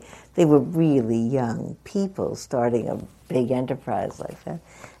birthday. They were really young people starting a big enterprise like that.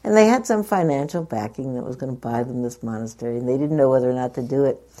 And they had some financial backing that was going to buy them this monastery, and they didn't know whether or not to do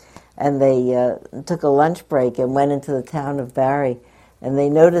it. And they took a lunch break and went into the town of Barre, and they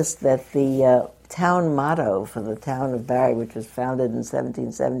noticed that the town motto for the town of Barre, which was founded in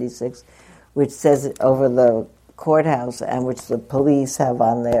 1776, which says over the courthouse and which the police have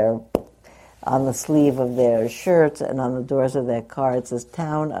on the sleeve of their shirts and on the doors of their cars, says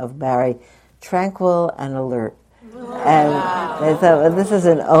 "Town of Barre, tranquil and alert." And they thought, well, this is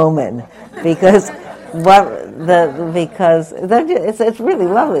an omen, because it's really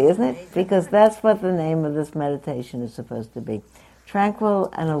lovely, isn't it? Because that's what the name of this meditation is supposed to be: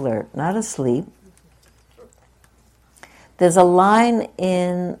 tranquil and alert, not asleep. There's a line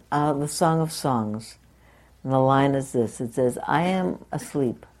in the Song of Songs, and the line is this. It says, "I am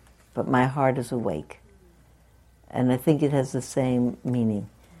asleep, but my heart is awake." And I think it has the same meaning,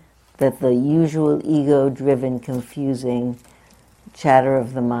 that the usual ego-driven, confusing chatter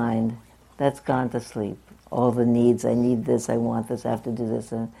of the mind, that's gone to sleep. All the needs, I need this, I want this, I have to do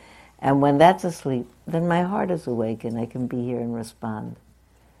this. And when that's asleep, then my heart is awake and I can be here and respond.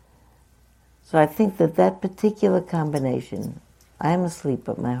 So I think that particular combination, I am asleep,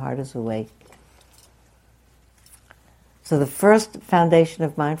 but my heart is awake. So the first foundation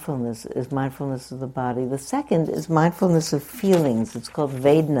of mindfulness is mindfulness of the body. The second is mindfulness of feelings. It's called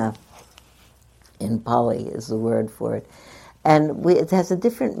Vedana in Pali is the word for it. And it has a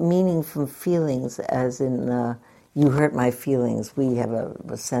different meaning from feelings, as in you hurt my feelings. We have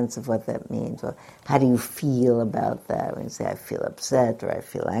a sense of what that means. Or how do you feel about that? When you say, I feel upset, or I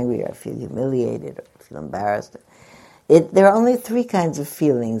feel angry, or I feel humiliated, or I feel embarrassed. There are only 3 kinds of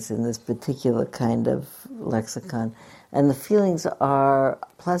feelings in this particular kind of lexicon. And the feelings are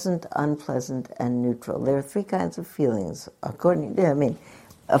pleasant, unpleasant, and neutral. There are 3 kinds of feelings.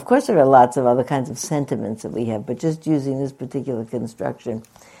 Of course there are lots of other kinds of sentiments that we have, but just using this particular construction,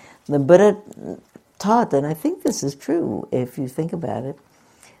 the Buddha taught, and I think this is true if you think about it,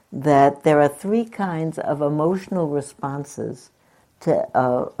 that there are 3 kinds of emotional responses to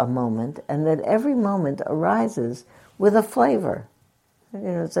a moment, and that every moment arises with a flavor.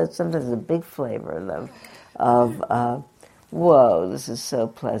 So sometimes a big flavor of whoa, this is so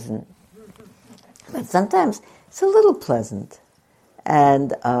pleasant. But sometimes it's a little pleasant,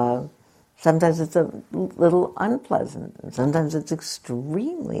 and sometimes it's a little unpleasant, and sometimes it's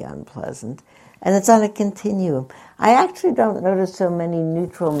extremely unpleasant, and it's on a continuum. I actually don't notice so many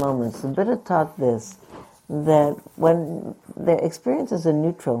neutral moments. The Buddha taught this, that when the experiences are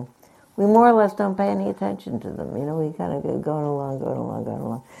neutral, we more or less don't pay any attention to them. We kind of go going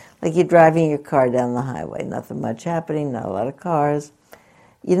along. Like you're driving your car down the highway, nothing much happening, not a lot of cars.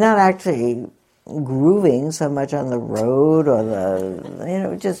 You're not actually grooving so much on the road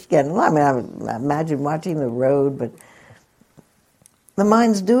or just getting along. I would imagine watching the road, but the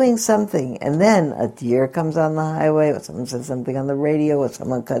mind's doing something, and then a deer comes on the highway, or someone says something on the radio, or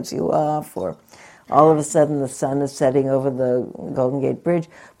someone cuts you off, or all of a sudden the sun is setting over the Golden Gate Bridge,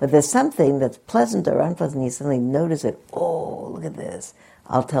 but there's something that's pleasant or unpleasant. You suddenly notice it. Oh, look at this.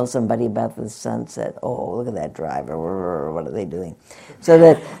 I'll tell somebody about the sunset. Oh, look at that driver. What are they doing? So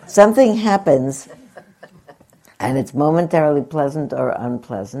that something happens, and it's momentarily pleasant or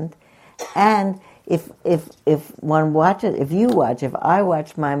unpleasant. And if one watches, if I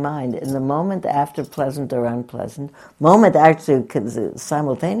watch my mind in the moment after pleasant or unpleasant, moment actually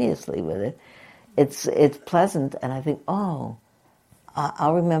simultaneously with it, it's pleasant, and I think, oh,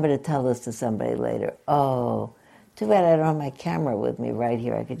 I'll remember to tell this to somebody later. Oh, too bad I don't have my camera with me right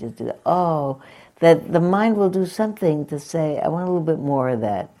here. I could just do that. Oh, that the mind will do something to say, I want a little bit more of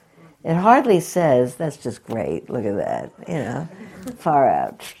that. It hardly says, that's just great, look at that, far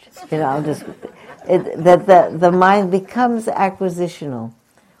out. The mind becomes acquisitional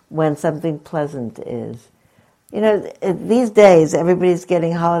when something pleasant is. These days, everybody's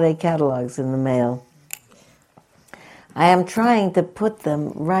getting holiday catalogs in the mail. I am trying to put them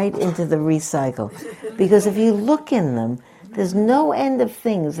right into the recycle. Because if you look in them, there's no end of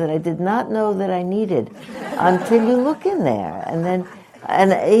things that I did not know that I needed until you look in there. And then,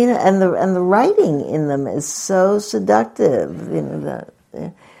 and the writing in them is so seductive,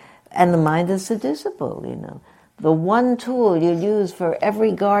 and the mind is seducible, The one tool you use for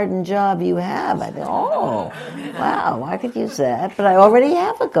every garden job you have. I think, oh, wow, I could use that. But I already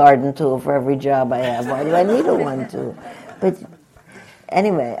have a garden tool for every job I have. Why do I need a one tool? But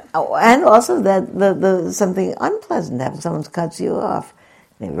anyway, and also that the something unpleasant happens. Someone cuts you off.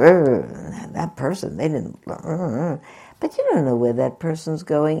 That person, they didn't. But you don't know where that person's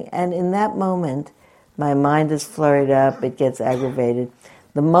going. And in that moment, my mind is flurried up. It gets aggravated.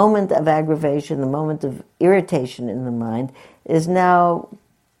 The moment of aggravation, the moment of irritation in the mind is now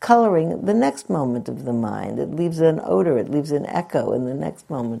coloring the next moment of the mind. It leaves an odor, it leaves an echo in the next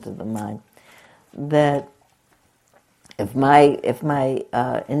moment of the mind. That if my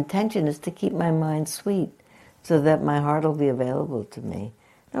intention is to keep my mind sweet so that my heart will be available to me,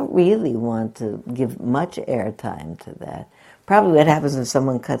 I don't really want to give much airtime to that. Probably what happens when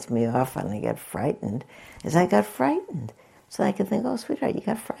someone cuts me off and I get frightened is I got frightened. So I could think, oh, sweetheart, you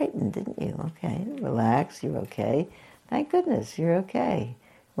got frightened, didn't you? Okay, relax, you're okay. Thank goodness, you're okay.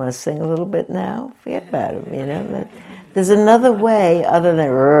 Want to sing a little bit now? Forget about it, There's another way other than,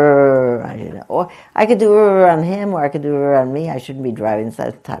 or I could do on him, or I could do on me. I shouldn't be driving at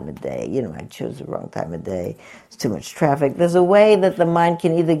that time of day. I chose the wrong time of day. It's too much traffic. There's a way that the mind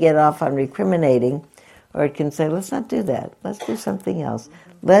can either get off on recriminating, or it can say, let's not do that. Let's do something else.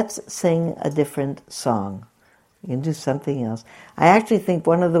 Let's sing a different song. You can do something else. I actually think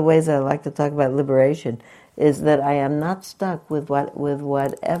one of the ways I like to talk about liberation is that I am not stuck with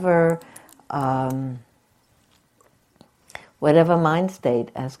whatever mind state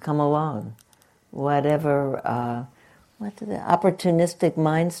has come along, whatever opportunistic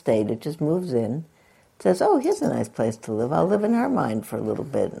mind state. It just moves in, says, "Oh, here's a nice place to live. I'll live in her mind for a little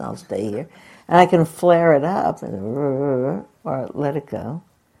bit, and I'll stay here." And I can flare it up or let it go.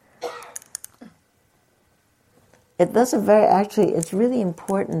 It doesn't it's really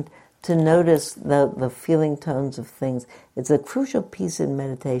important to notice the feeling tones of things. It's a crucial piece in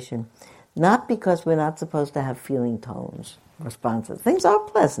meditation, not because we're not supposed to have feeling tones, responses. Things are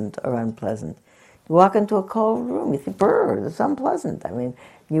pleasant or unpleasant. You walk into a cold room, you think, brr, this is unpleasant.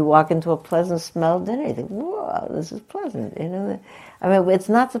 You walk into a pleasant smell dinner, you think, whoa, this is pleasant. It's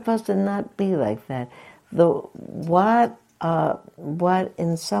not supposed to not be like that. What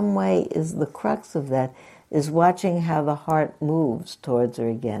in some way is the crux of that is watching how the heart moves towards or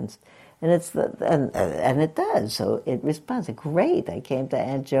against. And and it does, so it responds. Great, I came to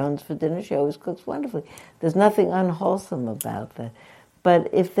Aunt Jones for dinner, she always cooks wonderfully. There's nothing unwholesome about that. But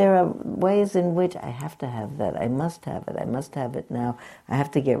if there are ways in which I have to have that, I must have it now, I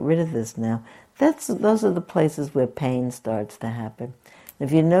have to get rid of this now, those are the places where pain starts to happen.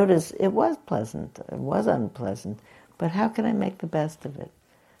 If you notice, it was pleasant, it was unpleasant, but how can I make the best of it?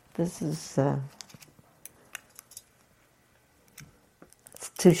 This is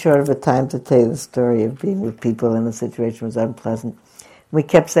too short of a time to tell you the story of being with people in a situation was unpleasant. We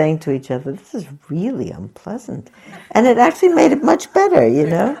kept saying to each other, "This is really unpleasant," and it actually made it much better.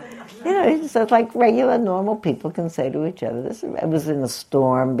 It's just like regular, normal people can say to each other. I was in a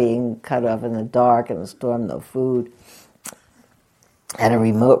storm, being cut off in the dark, in a storm, no food, at a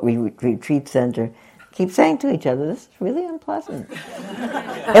remote retreat center. Keep saying to each other, "This is really unpleasant."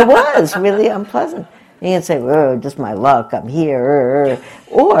 It was really unpleasant. You can say, "Oh, just my luck, I'm here,"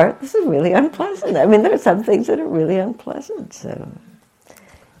 or "This is really unpleasant." I mean, there are some things that are really unpleasant. So,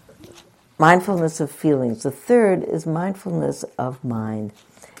 mindfulness of feelings. The third is mindfulness of mind.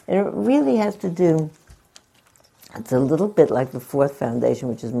 And it really has to do, it's a little bit like the fourth foundation,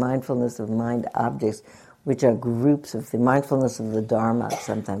 which is mindfulness of mind objects, which are groups of the mindfulness of the Dharma, it's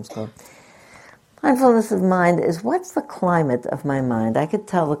sometimes called. Mindfulness of mind is, what's the climate of my mind? I could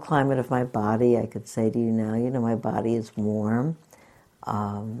tell the climate of my body. I could say to you now, my body is warm.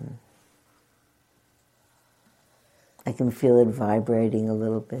 I can feel it vibrating a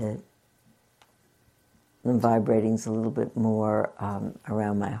little bit. And vibrating's a little bit more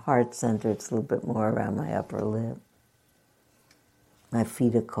around my heart center. It's a little bit more around my upper lip. My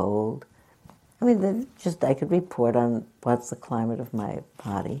feet are cold. I mean, I could report on what's the climate of my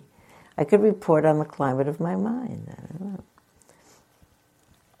body. I could report on the climate of my mind. I don't know.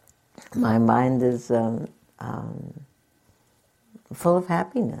 My mind is full of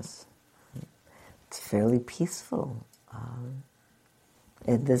happiness. It's fairly peaceful.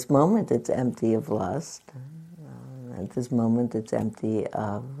 At this moment, it's empty of lust. At this moment, it's empty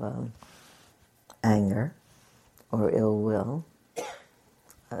of anger or ill will.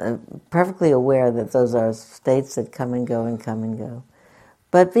 Perfectly aware that those are states that come and go and come and go.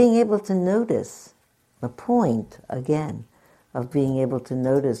 But being able to notice, the point, again, of being able to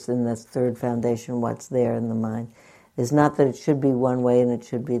notice in this third foundation what's there in the mind, is not that it should be one way and it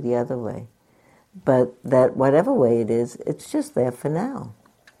should be the other way, but that whatever way it is, it's just there for now.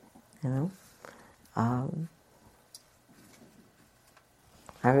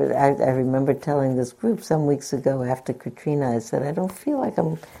 I remember telling this group some weeks ago after Katrina, I said, I don't feel like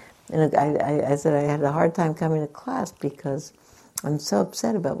I'm, I said I had a hard time coming to class because I'm so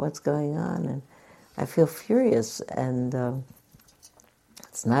upset about what's going on, and I feel furious, and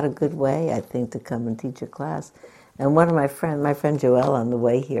it's not a good way, I think, to come and teach a class. And one of my friend Joelle, on the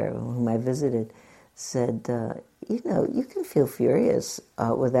way here, whom I visited, said, you can feel furious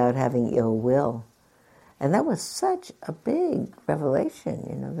without having ill will. And that was such a big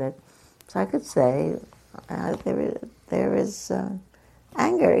revelation, that, so I could say, there is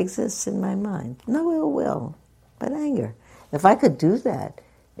anger exists in my mind. No ill will, but anger. If I could do that,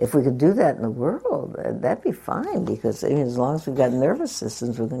 if we could do that in the world, that'd be fine, because as long as we've got nervous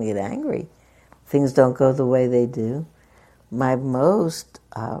systems, we're going to get angry. Things don't go the way they do. My most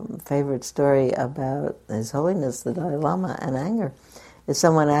favorite story about His Holiness the Dalai Lama and anger is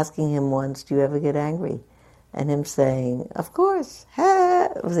someone asking him once, "Do you ever get angry?" And him saying, "Of course, ha."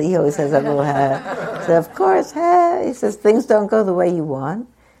 He always says that little ha. So, "Of course, ha." He says, "Things don't go the way you want.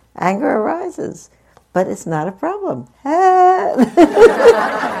 Anger arises. But it's not a problem.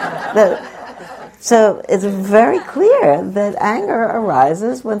 So it's very clear that anger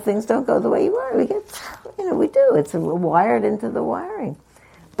arises when things don't go the way you want. We do. It's wired into the wiring.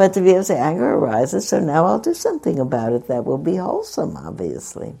 But to be able to say anger arises, so now I'll do something about it that will be wholesome,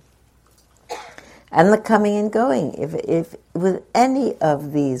 obviously. And the coming and going. If with any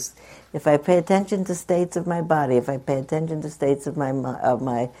of these, if I pay attention to states of my body, if I pay attention to states of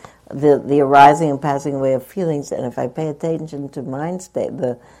the arising and passing away of feelings, and if I pay attention to mind state,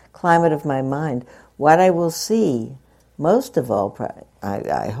 the climate of my mind, what I will see, most of all,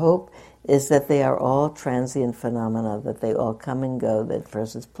 I hope, is that they are all transient phenomena, that they all come and go, that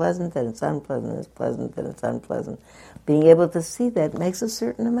first it's pleasant, then it's unpleasant, it's pleasant, then it's unpleasant. Being able to see that makes a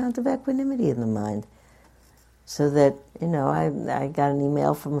certain amount of equanimity in the mind. So that, I got an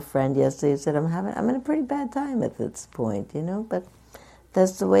email from a friend yesterday who said, I'm in a pretty bad time at this point, but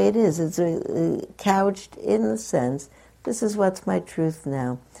that's the way it is. It's couched in the sense, this is what's my truth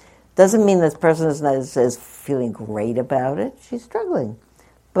now. Doesn't mean this person is feeling great about it. She's struggling.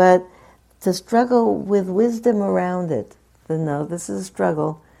 But to struggle with wisdom around it, to know this is a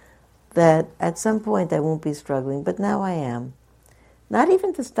struggle, that at some point I won't be struggling, but now I am. Not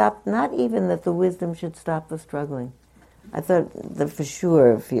even that the wisdom should stop the struggling. I thought that for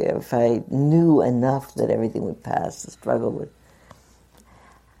sure, if I knew enough that everything would pass, the struggle would.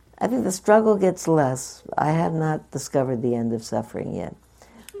 I think the struggle gets less. I have not discovered the end of suffering yet.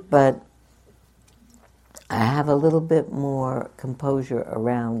 But I have a little bit more composure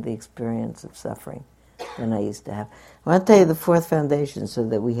around the experience of suffering. than I used to have. I want to tell you the fourth foundation so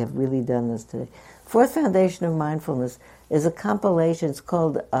that we have really done this today. Fourth foundation of mindfulness is a compilation. It's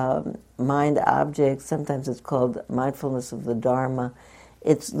called Mind Objects. Sometimes it's called Mindfulness of the Dharma.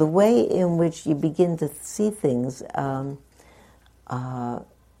 It's the way in which you begin to see things in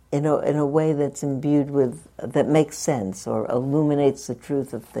a way that's imbued with, that makes sense or illuminates the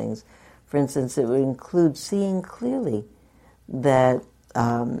truth of things. For instance, it would include seeing clearly that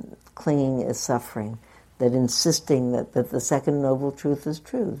clinging is suffering, that insisting that the second noble truth is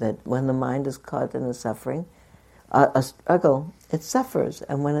true, that when the mind is caught in a suffering, a struggle, it suffers,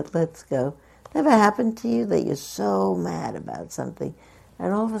 and when it lets go, never happened to you that you're so mad about something,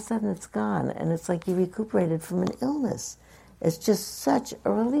 and all of a sudden it's gone, and it's like you recuperated from an illness. It's just such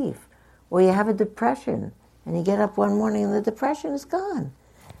a relief. Or you have a depression, and you get up one morning and the depression is gone.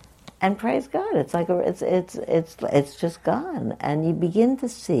 And praise God, it's like it's just gone. And you begin to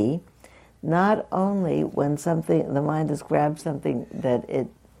see, not only when the mind has grabbed something that it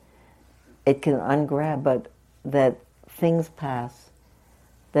can ungrab, but that things pass.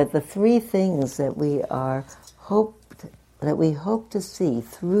 That the three things that we hope to see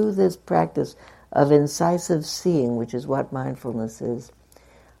through this practice of incisive seeing, which is what mindfulness is.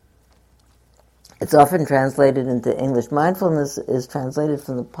 It's often translated into English. Mindfulness is translated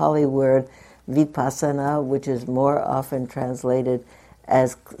from the Pali word vipassana, which is more often translated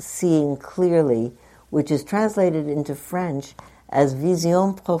as seeing clearly, which is translated into French as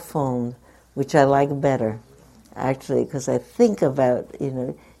vision profonde, which I like better, actually, because I think about,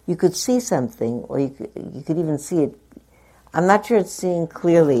 you could see something, or you could even see it. I'm not sure it's seeing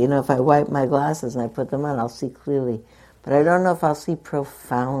clearly. If I wipe my glasses and I put them on, I'll see clearly. But I don't know if I'll see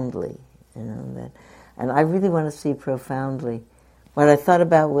profoundly. And I really want to see profoundly. What I thought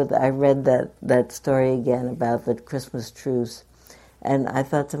about I read that story again about the Christmas truce, and I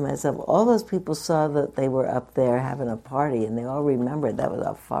thought to myself, all those people saw that they were up there having a party, and they all remembered that was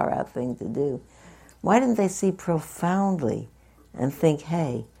a far-out thing to do. Why didn't they see profoundly and think,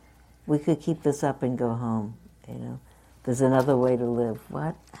 hey, we could keep this up and go home, There's another way to live.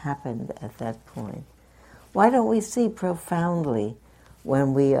 What happened at that point? Why don't we see profoundly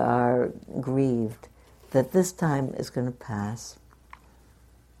when we are grieved that this time is going to pass,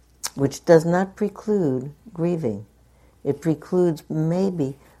 which does not preclude grieving. It precludes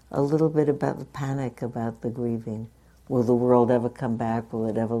maybe a little bit about the panic about the grieving. Will the world ever come back? Will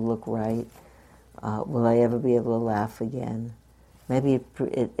it ever look right? Will I ever be able to laugh again? Maybe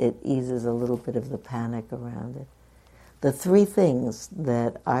it eases a little bit of the panic around it. The three things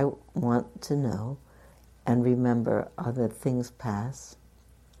that I want to know and remember are that things pass.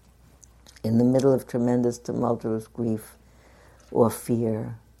 In the middle of tremendous tumultuous grief or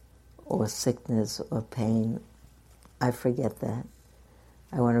fear or sickness or pain, I forget that.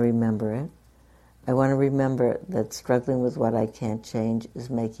 I want to remember it. I want to remember that struggling with what I can't change is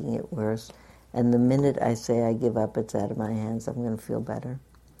making it worse. And the minute I say I give up, it's out of my hands, I'm going to feel better.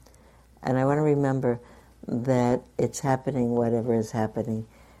 And I want to remember that it's happening, whatever is happening,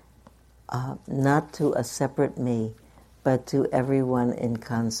 not to a separate me, but to everyone in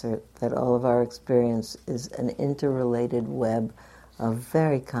concert, that all of our experience is an interrelated web of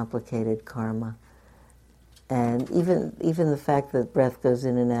very complicated karma. And even the fact that breath goes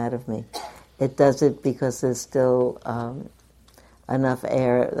in and out of me, it does it because there's still enough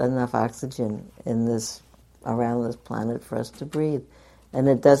air, enough oxygen around this planet for us to breathe. And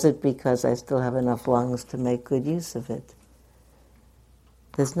it does it because I still have enough lungs to make good use of it.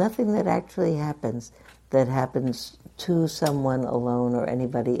 There's nothing that actually happens that happens to someone alone or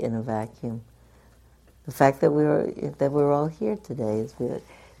anybody in a vacuum. The fact that we're all here today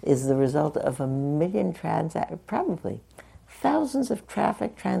is the result of a million probably thousands of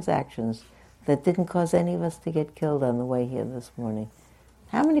traffic transactions that didn't cause any of us to get killed on the way here this morning.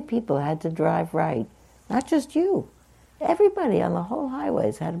 How many people had to drive right? Not just you. Everybody on the whole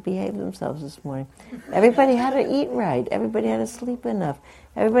highways had to behave themselves this morning. Everybody had to eat right. Everybody had to sleep enough.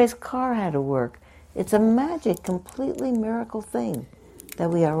 Everybody's car had to work. It's a magic, completely miracle thing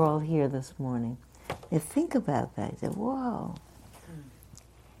that we are all here this morning. You think about that. You say, whoa.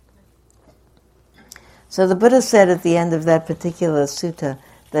 So the Buddha said at the end of that particular sutta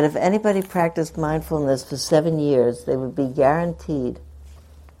that if anybody practiced mindfulness for 7 years, they would be guaranteed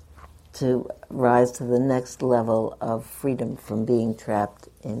to rise to the next level of freedom from being trapped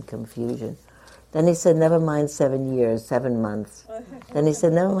in confusion. Then he said, never mind 7 years, 7 months. Then he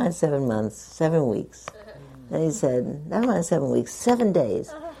said, never mind 7 months, 7 weeks. Then he said, never mind 7 weeks, 7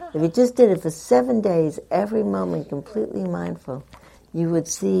 days. If you just did it for 7 days, every moment completely mindful, you would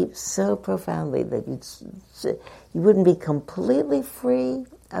see so profoundly that you wouldn't be completely free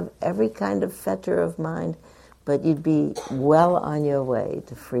of every kind of fetter of mind, but you'd be well on your way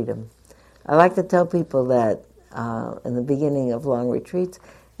to freedom. I like to tell people that in the beginning of long retreats,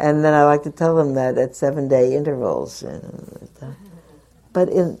 and then I like to tell them that at 7-day intervals. But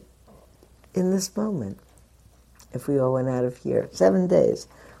in this moment, if we all went out of here, 7 days,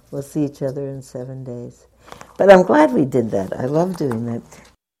 we'll see each other in 7 days. But I'm glad we did that. I love doing that.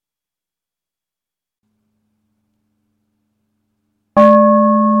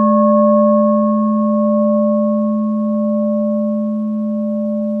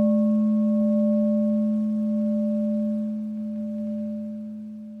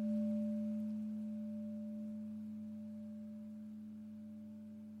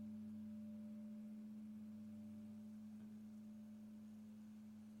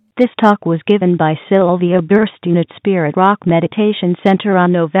 This talk was given by Sylvia Boorstein at Spirit Rock Meditation Center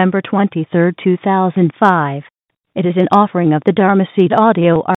on November 23, 2005. It is an offering of the Dharma Seed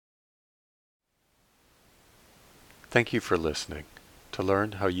audio. Thank you for listening. To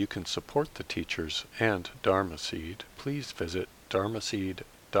learn how you can support the teachers and Dharma Seed, please visit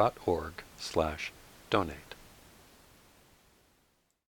dharmaseed.org/donate.